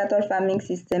sedentary cattle farming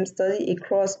systems studied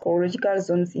across ecological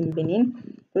zones in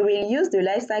Benin, we will use the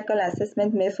life cycle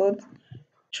assessment method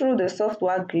through the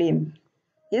software GLIM.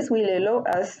 This will allow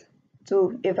us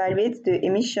to evaluate the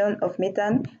emission of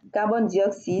methane, carbon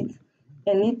dioxide,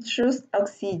 and nitrous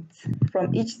oxides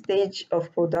from each stage of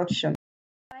production.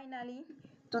 Finally,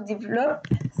 to develop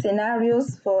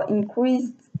scenarios for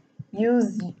increased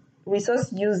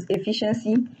resource use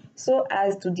efficiency so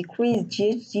as to decrease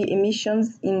GHG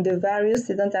emissions in the various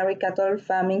sedentary cattle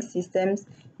farming systems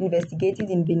investigated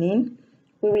in Benin,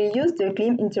 we will use the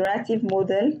GLIM interactive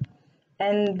model,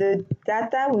 and the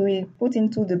data we will put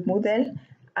into the model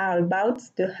are about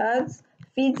the herds,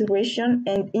 feed ration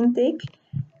and intake,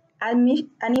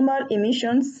 animal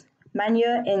emissions,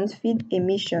 manure and feed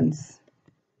emissions.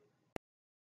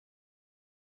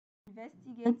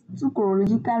 Investigate two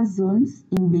chorological zones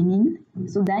in Benin,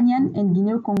 Sudanian and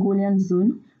Guinea-Congolian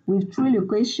zone, with 3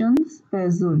 locations per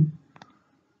zone.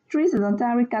 3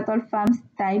 sedentary cattle farm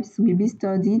types will be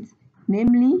studied,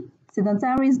 namely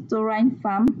sedentary taurine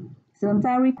farm,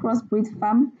 sedentary crossbreed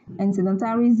farm, and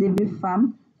sedentary zebu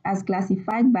farm, as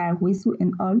classified by Huisu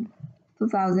et al.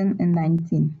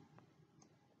 2019.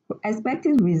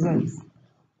 Expected results.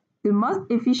 The most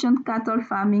efficient cattle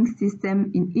farming system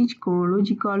in each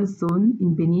chorological zone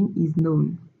in Benin is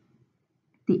known.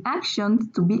 The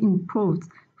actions to be improved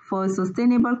for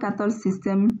sustainable cattle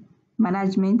system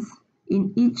management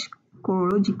in each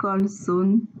chorological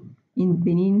zone in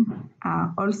Benin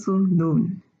are also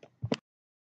known.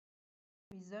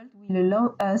 The result will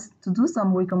allow us to do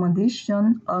some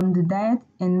recommendations on the diet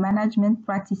and management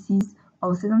practices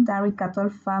of sedentary cattle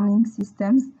farming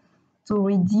systems to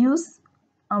reduce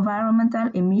environmental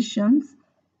emissions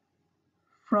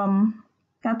from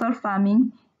cattle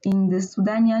farming in the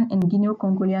Sudanian and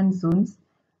Guinea-Congolian zones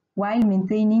while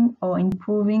maintaining or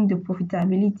improving the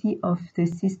profitability of the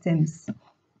systems.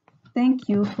 Thank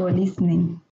you for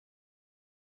listening.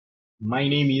 My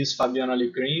name is Fabiano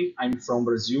Alecrim. I'm from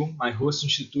Brazil. My host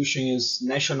institution is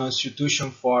National Institution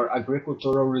for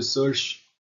Agricultural Research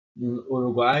in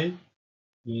Uruguay.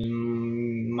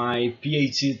 My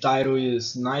PhD title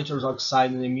is Nitrous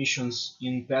Oxide Emissions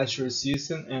in Pasture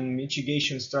System and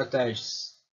Mitigation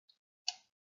Strategies.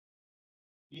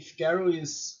 Beef cattle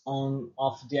is one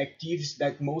of the activities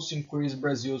that most increase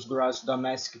Brazil's gross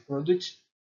domestic product.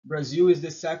 Brazil is the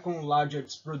second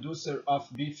largest producer of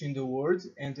beef in the world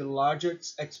and the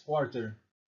largest exporter.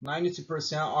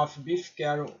 90% of beef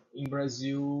cattle in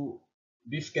Brazil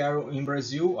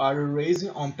are raised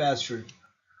on pasture.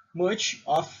 Much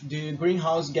of the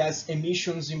greenhouse gas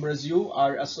emissions in Brazil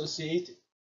are associated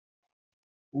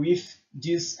with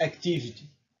this activity,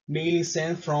 mainly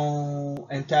sent from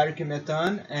enteric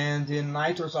methane and the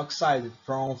nitrous oxide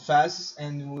from feces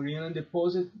and urine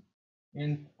deposited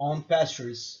on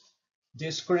pastures. The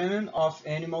excrement of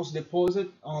animals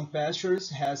deposited on pastures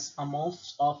has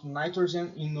amounts of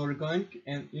nitrogen in organic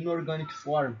and inorganic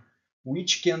form,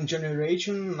 which can generate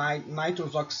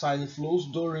nitrous oxide flows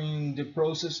during the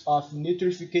process of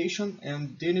nitrification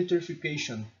and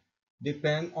denitrification,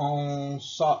 depend on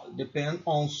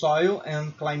soil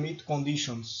and climate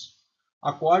conditions.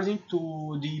 According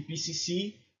to the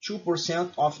IPCC,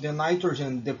 2% of the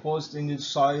nitrogen deposited in the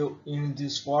soil in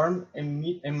this form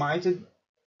emitted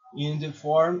in the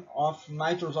form of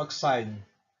nitrous oxide.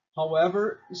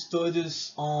 However,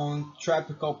 studies on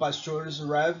tropical pastures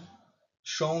have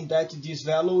shown that this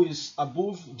value is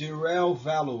above the real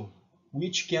value,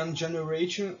 which can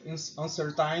generate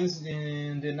uncertainties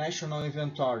in the national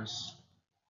inventories.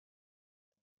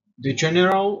 The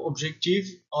general objective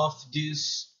of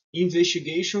this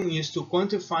investigation is to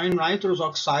quantify nitrous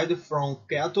oxide from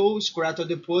cattle excreta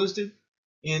deposited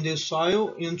in the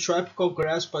soil in tropical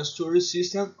grass pasture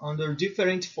system under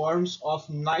different forms of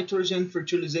nitrogen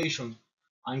fertilization,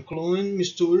 including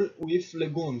mixture with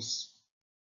legumes.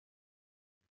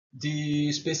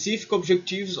 The specific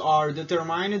objectives are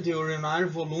determine the urinary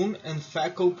volume and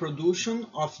fecal production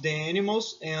of the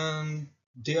animals and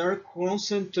their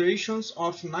concentrations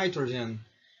of nitrogen,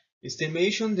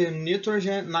 estimation the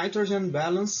nitrogen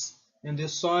balance, in the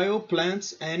soil,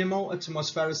 plants, animal,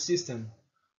 atmospheric system,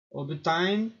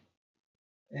 obtain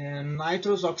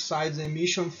nitrous oxide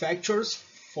emission factors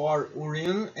for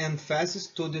urine and feces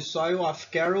to the soil of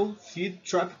cattle feed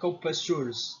tropical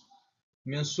pastures,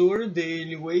 measure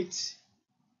daily weight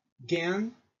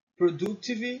gain,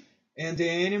 productivity, and the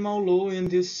animal load in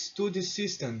this study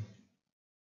system.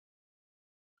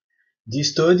 The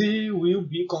study will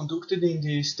be conducted in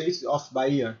the state of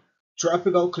Bahia,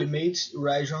 tropical climate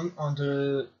region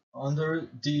under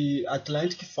the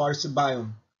Atlantic forest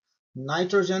biome.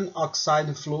 Nitrogen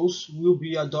oxide flows will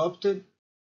be adopted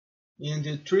in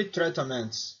the three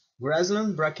treatments: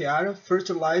 grassland brachiaria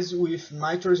fertilized with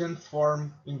nitrogen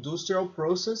from industrial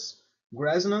process,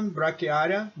 grassland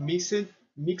brachiaria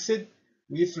mixed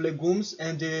with legumes,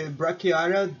 and the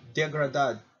brachiaria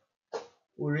degraded.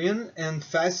 Urine and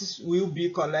feces will be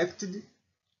collected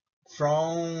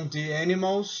from the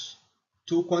animals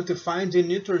to quantify the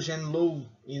nitrogen load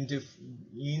in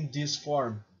this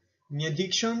form. In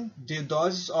addition, the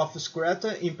doses of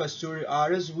excreta in pasture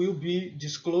areas will be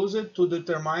disclosed to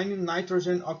determine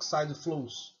nitrogen oxide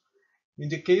flows. In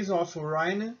the case of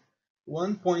urine,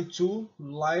 1.2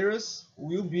 liters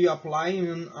will be applied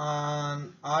in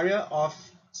an area of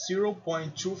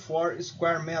 0.24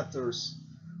 square meters,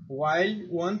 while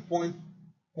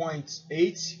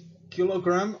 1.8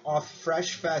 kg of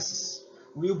fresh feces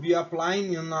will be applied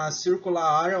in a circular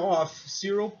area of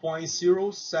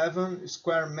 0.07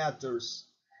 square meters.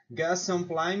 Gas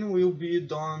sampling will be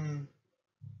done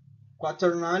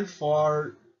quaternary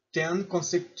for 10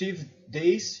 consecutive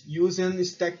days using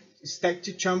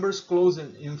stacked chambers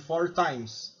closed in 4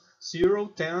 times, 0,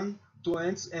 10,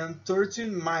 20, and 30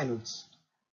 minutes.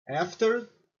 After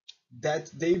that,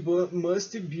 they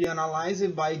must be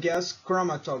analyzed by gas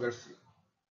chromatography.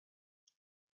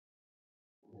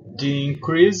 The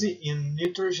increase in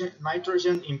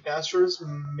nitrogen in pastures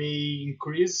may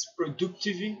increase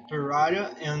productivity per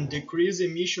area and decrease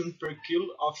emission per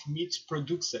kilo of meat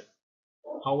produced.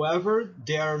 However,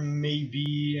 there may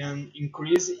be an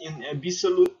increase in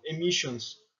absolute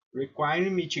emissions,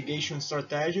 requiring mitigation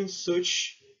strategies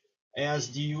such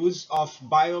as the use of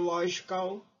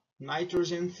biological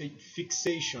nitrogen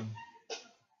fixation.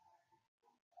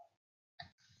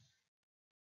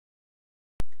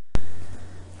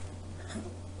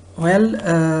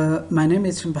 Well, my name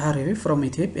is Bahari from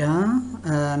Ethiopia,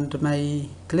 and my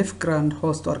CLIFF-GRADS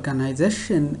host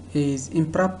organization is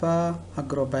Improper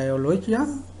Agrobiologia,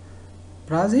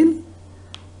 Brazil.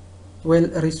 Well,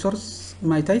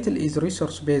 my title is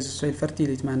Resource-Based Soil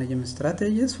Fertility Management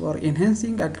Strategies for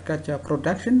Enhancing Agriculture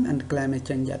Production and Climate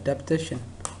Change Adaptation.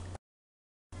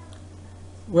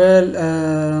 Well,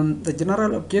 the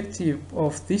general objective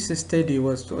of this study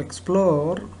was to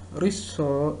explore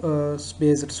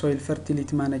resource-based soil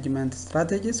fertility management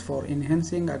strategies for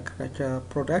enhancing agriculture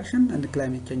production and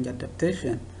climate change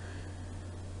adaptation,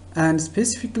 and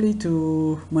specifically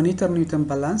to monitor nutrient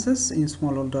balances in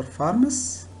smallholder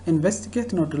farms,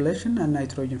 investigate nodulation and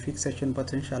nitrogen fixation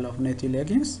potential of native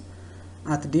legumes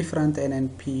at different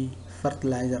NNP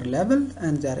fertilizer level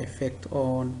and their effect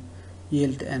on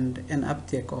yield and an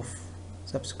uptake of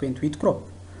subsequent wheat crop.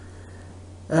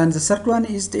 And the third one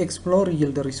is to explore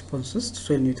yield responses to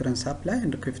soil nutrient supply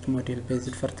and CLIFF model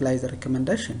based fertilizer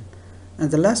recommendation.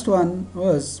 And the last one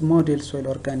was model soil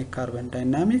organic carbon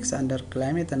dynamics under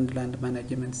climate and land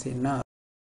management scenario.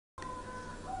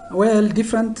 Well,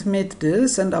 different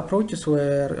methods and approaches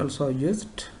were also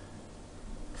used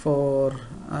for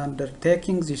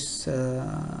undertaking this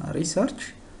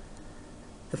research.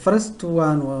 The first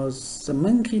one was the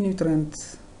monkey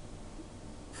nutrient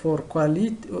for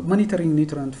quality, monitoring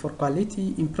nutrient for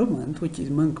quality improvement, which is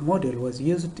Monk model, was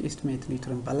used to estimate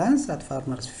nutrient balance at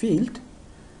farmers' field.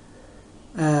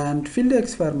 And field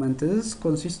experiments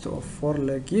consist of 4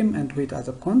 legume and wheat as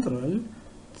a control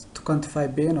to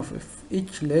quantify gain of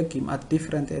each legume at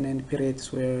different NNP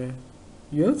rates were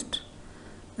used.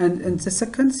 And in the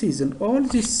second season, all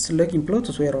these legume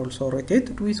plots were also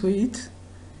rotated with wheat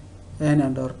in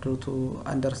order to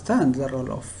understand the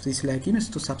role of these legumes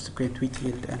to subsequent wheat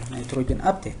yield and nitrogen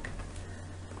uptake.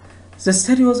 The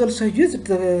study was also used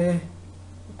the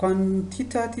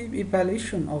quantitative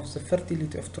evaluation of the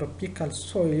fertility of tropical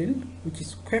soil, which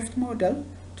is CLIFF model,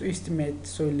 to estimate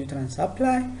soil nutrient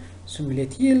supply,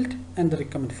 simulate yield, and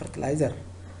recommend fertilizer.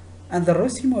 And the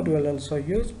Rossi model also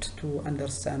used to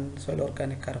understand soil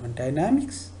organic carbon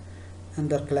dynamics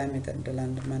under climate and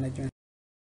land management.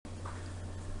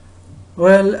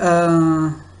 Well,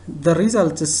 the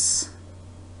results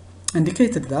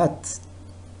indicated that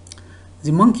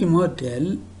the monkey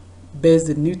model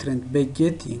based nutrient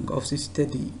budgeting of the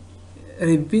study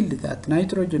revealed that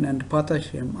nitrogen and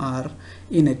potassium are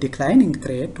in a declining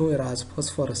trend, whereas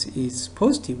phosphorus is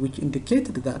positive, which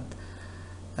indicated that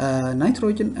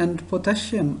nitrogen and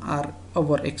potassium are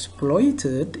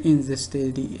overexploited in the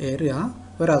steady area,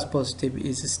 whereas positive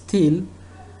is still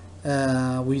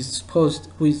with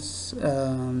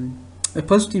a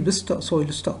positive soil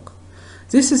stock.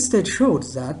 This instead showed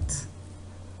that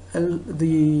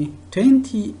the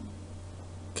 20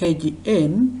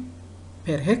 kgN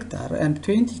per hectare and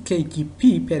 20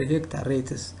 kgP per hectare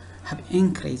rates have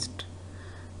increased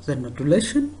the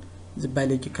nodulation, the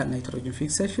biological nitrogen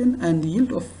fixation, and the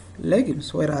yield of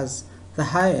legumes, whereas the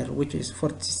higher, which is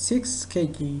 46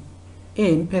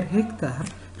 kgN per hectare,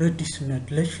 reduced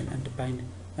nodulation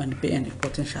and BNF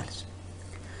potentials.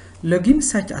 Legumes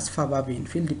such as faba bean,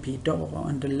 field pea, dough,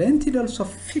 and lentil also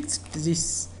fixed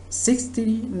this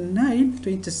 69,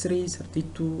 23,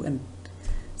 32, and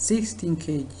 16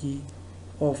 kg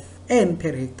of N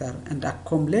per hectare and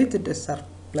accumulated a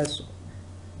surplus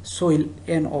soil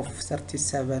N of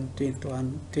 37,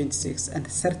 21, 26, and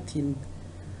 13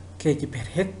 kg per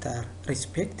hectare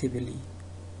respectively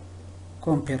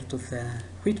compared to the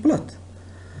wheat plot.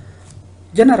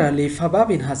 Generally, faba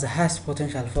bean has the highest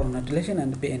potential for nodulation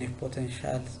and BNF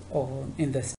potentials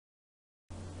in the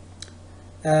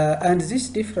and these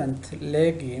different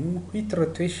legume wheat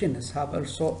rotations have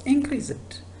also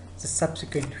increased the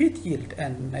subsequent wheat yield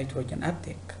and nitrogen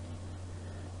uptake.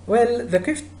 Well, the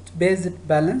CLIFF-based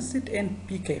balanced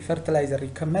NPK fertilizer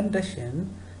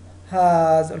recommendation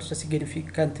has also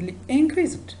significantly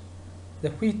increased the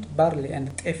wheat, barley,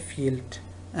 and teff yield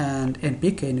and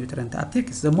NPK nutrient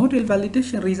uptake. The model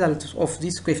validation results of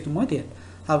this CLIFF model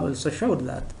have also showed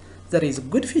that there is a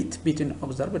good fit between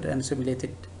observed and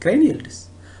simulated grain yields.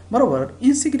 Moreover,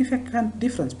 insignificant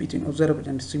difference between observed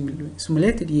and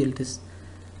simulated yields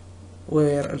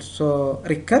were also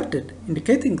recorded,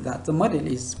 indicating that the model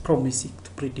is promising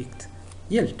to predict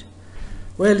yield.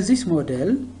 Well, this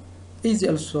model is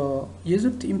also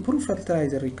used to improve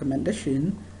fertilizer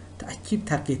recommendation to achieve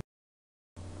target.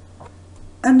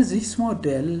 And this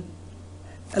model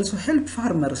also help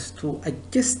farmers to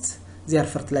adjust their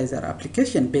fertilizer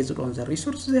application based on the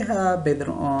resources they have, based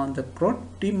on the crop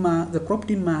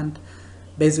demand,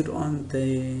 based on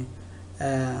the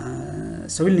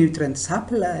soil nutrient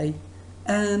supply,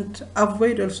 and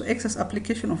avoid also excess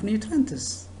application of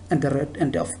nutrients, and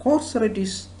of course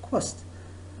reduce cost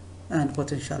and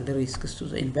potential risks to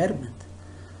the environment.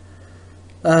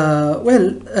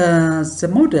 The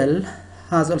model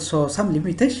has also some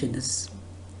limitations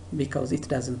because it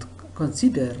doesn't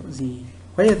consider the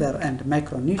weather and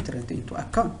micronutrient into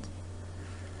account.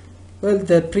 Well,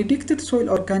 the predicted soil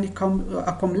organic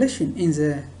accumulation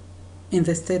in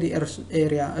the study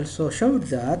area also showed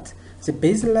that the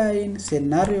baseline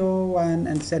scenario 1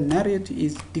 and scenario 2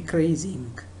 is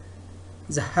decreasing.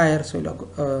 The higher soil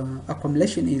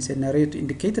accumulation in scenario 2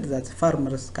 indicated that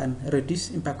farmers can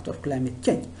reduce impact of climate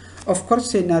change. Of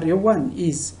course, scenario 1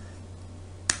 is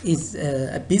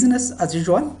a business as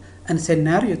usual, and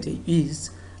scenario 2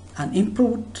 is an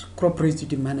improved crop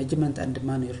residue management and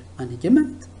manure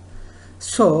management.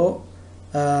 So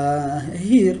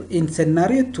here in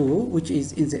scenario 2, which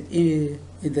is in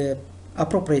the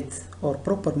appropriate or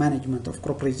proper management of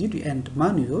crop residue and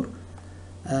manure,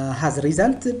 has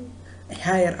resulted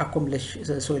higher accumulation,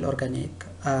 soil organic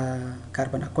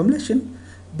carbon accumulation,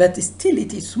 but still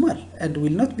it is small and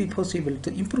will not be possible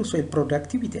to improve soil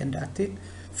productivity and attain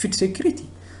food security.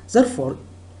 Therefore,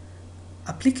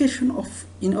 application of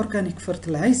inorganic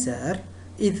fertilizer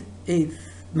is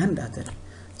mandatory.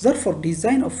 Therefore,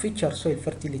 design of future soil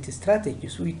fertility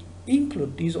strategies will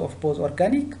include use of both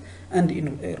organic and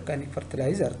inorganic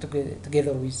fertilizer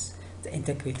together with the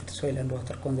integrated soil and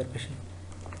water conservation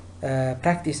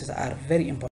practices are very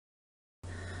important.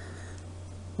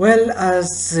 Well,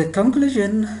 as a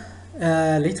conclusion,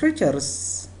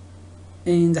 literatures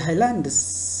in the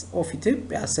highlands of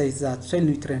Ethiopia says that soil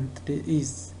nutrient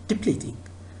is depleting,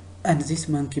 and this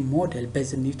monkey model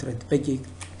based on nutrient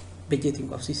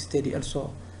budgeting of this study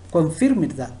also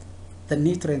confirmed that the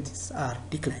nutrients are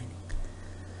declining.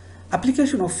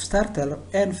 Application of starter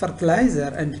and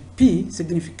fertilizer and P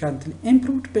significantly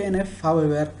improved BNF.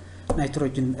 However,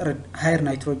 higher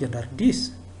nitrogen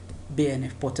reduced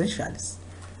BNF potentials.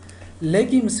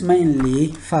 Legumes, mainly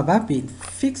faba bean,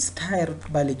 fixed higher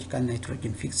biological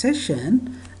nitrogen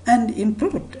fixation and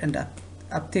improved and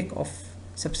uptake of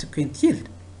subsequent yield.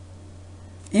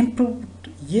 Improved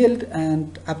yield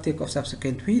and uptake of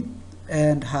subsequent wheat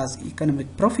and has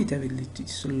economic profitability,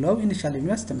 so low initial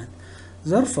investment.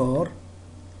 Therefore,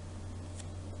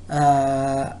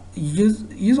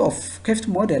 use of CLIFF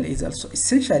model is also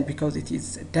essential because it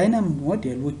is a dynamic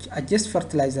model which adjusts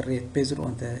fertilizer rate based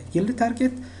on the yield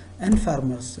target and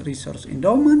farmers' resource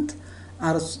endowment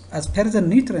as per the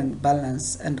nutrient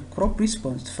balance and crop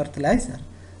response to fertilizer.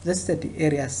 The study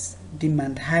areas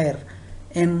demand higher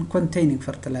N containing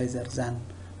fertilizer than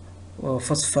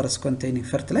phosphorus containing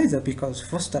fertilizer because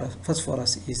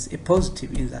phosphorus is a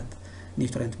positive in that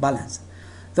nutrient balance.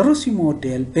 The Rossi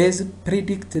model based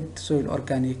predicted soil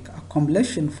organic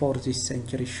accumulation for this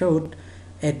century showed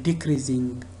a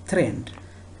decreasing trend.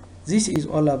 This is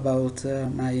all about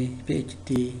my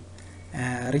PhD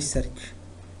research.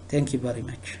 Thank you very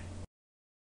much.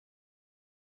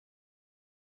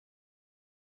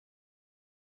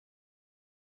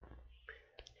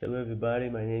 Hello everybody,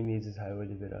 my name is Israel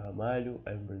Oliveira Ramalho.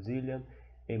 I'm Brazilian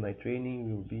and my training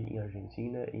will be in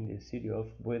Argentina in the city of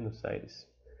Buenos Aires.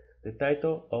 The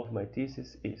title of my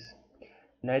thesis is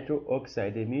Nitro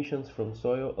Oxide Emissions from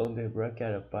Soil under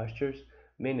Brachiaria Pastures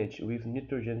Managed with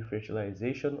Nitrogen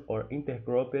Fertilization or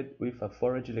Intercropped with a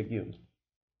Forage Legume.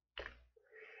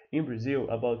 In Brazil,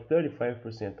 about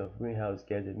 35% of greenhouse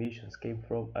gas emissions came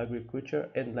from agriculture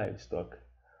and livestock.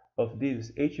 Of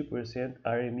these, 80%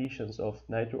 are emissions of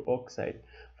nitrous oxide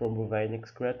from bovine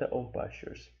excreta on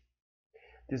pastures.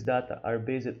 These data are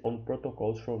based on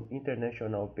protocols from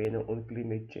International Panel on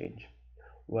Climate Change,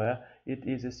 where it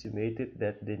is estimated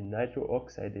that the nitrous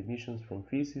oxide emissions from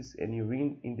feces and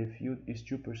urine in the field is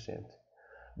 2%.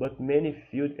 But many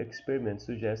field experiments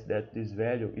suggest that this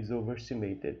value is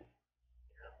overestimated.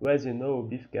 Well, as you know,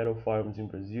 beef cattle farms in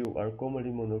Brazil are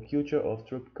commonly monoculture of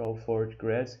tropical forage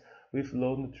grass with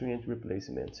low nutrient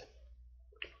replacement.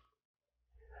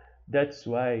 That's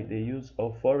why the use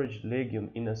of forage legume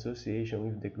in association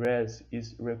with the grass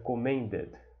is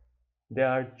recommended. There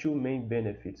are two main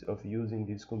benefits of using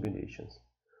these combinations.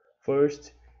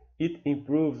 First, it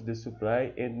improves the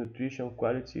supply and nutrition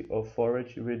quality of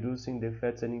forage, reducing the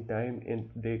fattening time and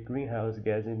the greenhouse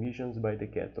gas emissions by the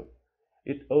cattle.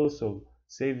 It also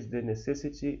saves the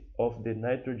necessity of the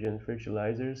nitrogen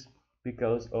fertilizers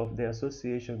because of the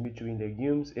association between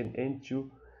legumes and N2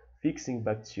 fixing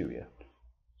bacteria.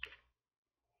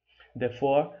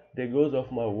 Therefore, the goals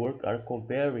of my work are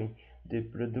comparing the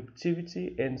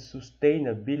productivity and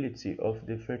sustainability of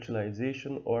the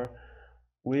fertilization or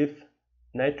with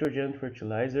nitrogen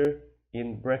fertilizer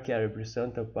in Brachiaria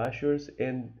brisanta pastures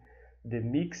and the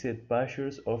mixed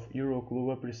pastures of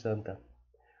Euroclua brisanta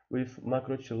with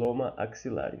Macrotyloma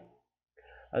axillari.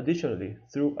 Additionally,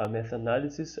 through a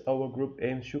meta-analysis, our group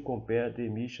aims to compare the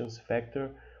emissions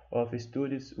factor of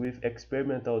studies with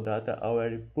experimental data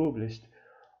already published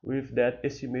with that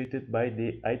estimated by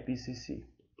the IPCC.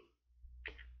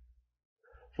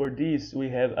 For this, we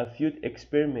have a field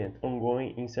experiment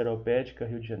ongoing in Seropédica,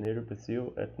 Rio de Janeiro,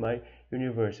 Brazil, at my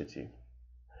university,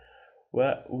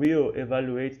 where we'll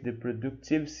evaluate the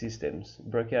productive systems,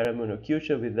 Brachiaria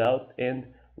monoculture without and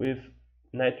with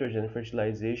nitrogen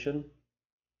fertilization,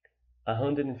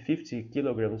 150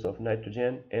 kilograms of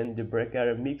nitrogen, and the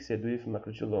Brachiaria mixed with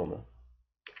Macrotyloma.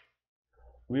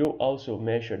 We'll also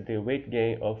measure the weight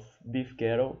gain of beef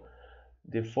cattle,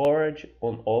 the forage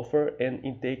on offer and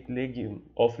intake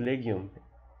of legume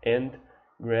and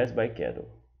grass by cattle.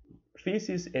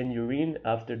 Feces and urine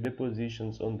after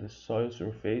depositions on the soil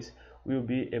surface will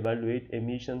be evaluate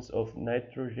emissions of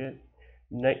nitrous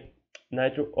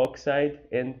oxide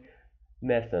and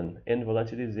methane and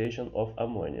volatilization of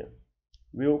ammonia.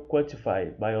 We'll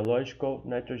quantify biological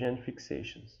nitrogen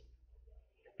fixations.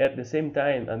 At the same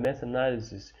time, a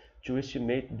meta-analysis to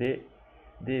estimate the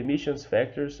emissions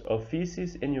factors of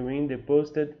feces and urine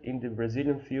deposited in the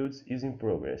Brazilian fields is in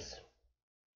progress.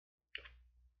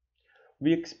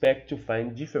 We expect to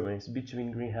find difference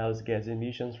between greenhouse gas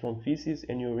emissions from feces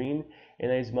and urine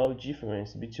and a small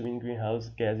difference between greenhouse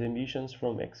gas emissions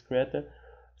from excreta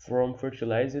from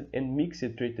fertilized and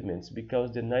mixed treatments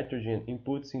because the nitrogen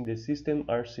inputs in the system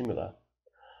are similar.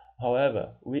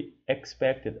 However, we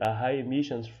expected a high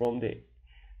emissions from the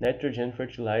nitrogen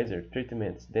fertilizer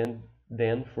treatments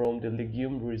than from the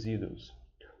legume residues.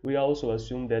 We also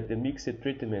assume that the mixed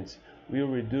treatments will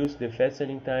reduce the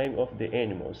fattening time of the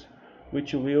animals,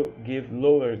 which will give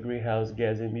lower greenhouse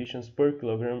gas emissions per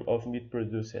kilogram of meat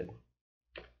produced.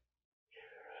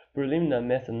 Preliminary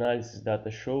meta-analysis data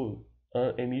show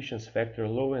an emissions factor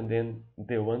lower than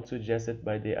the one suggested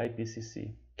by the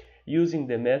IPCC. Using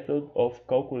the method of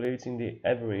calculating the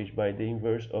average by the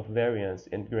inverse of variance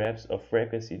and graphs of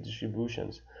frequency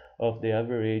distributions of the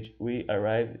average, we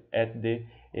arrive at the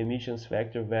emissions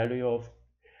factor value of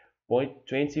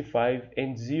 0.25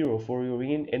 and 0 for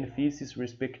urine and feces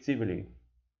respectively.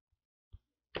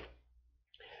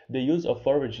 the use of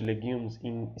forage legumes is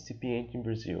incipiente in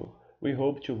Brazil. We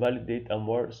hope to validate a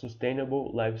more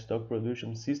sustainable livestock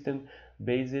production system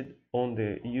based on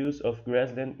the use of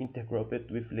grassland intercropped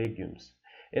with legumes,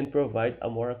 and provide a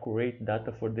more accurate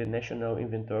data for the national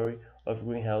inventory of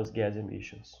greenhouse gas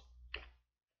emissions.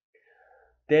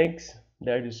 Thanks,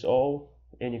 that is all.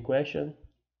 Any question?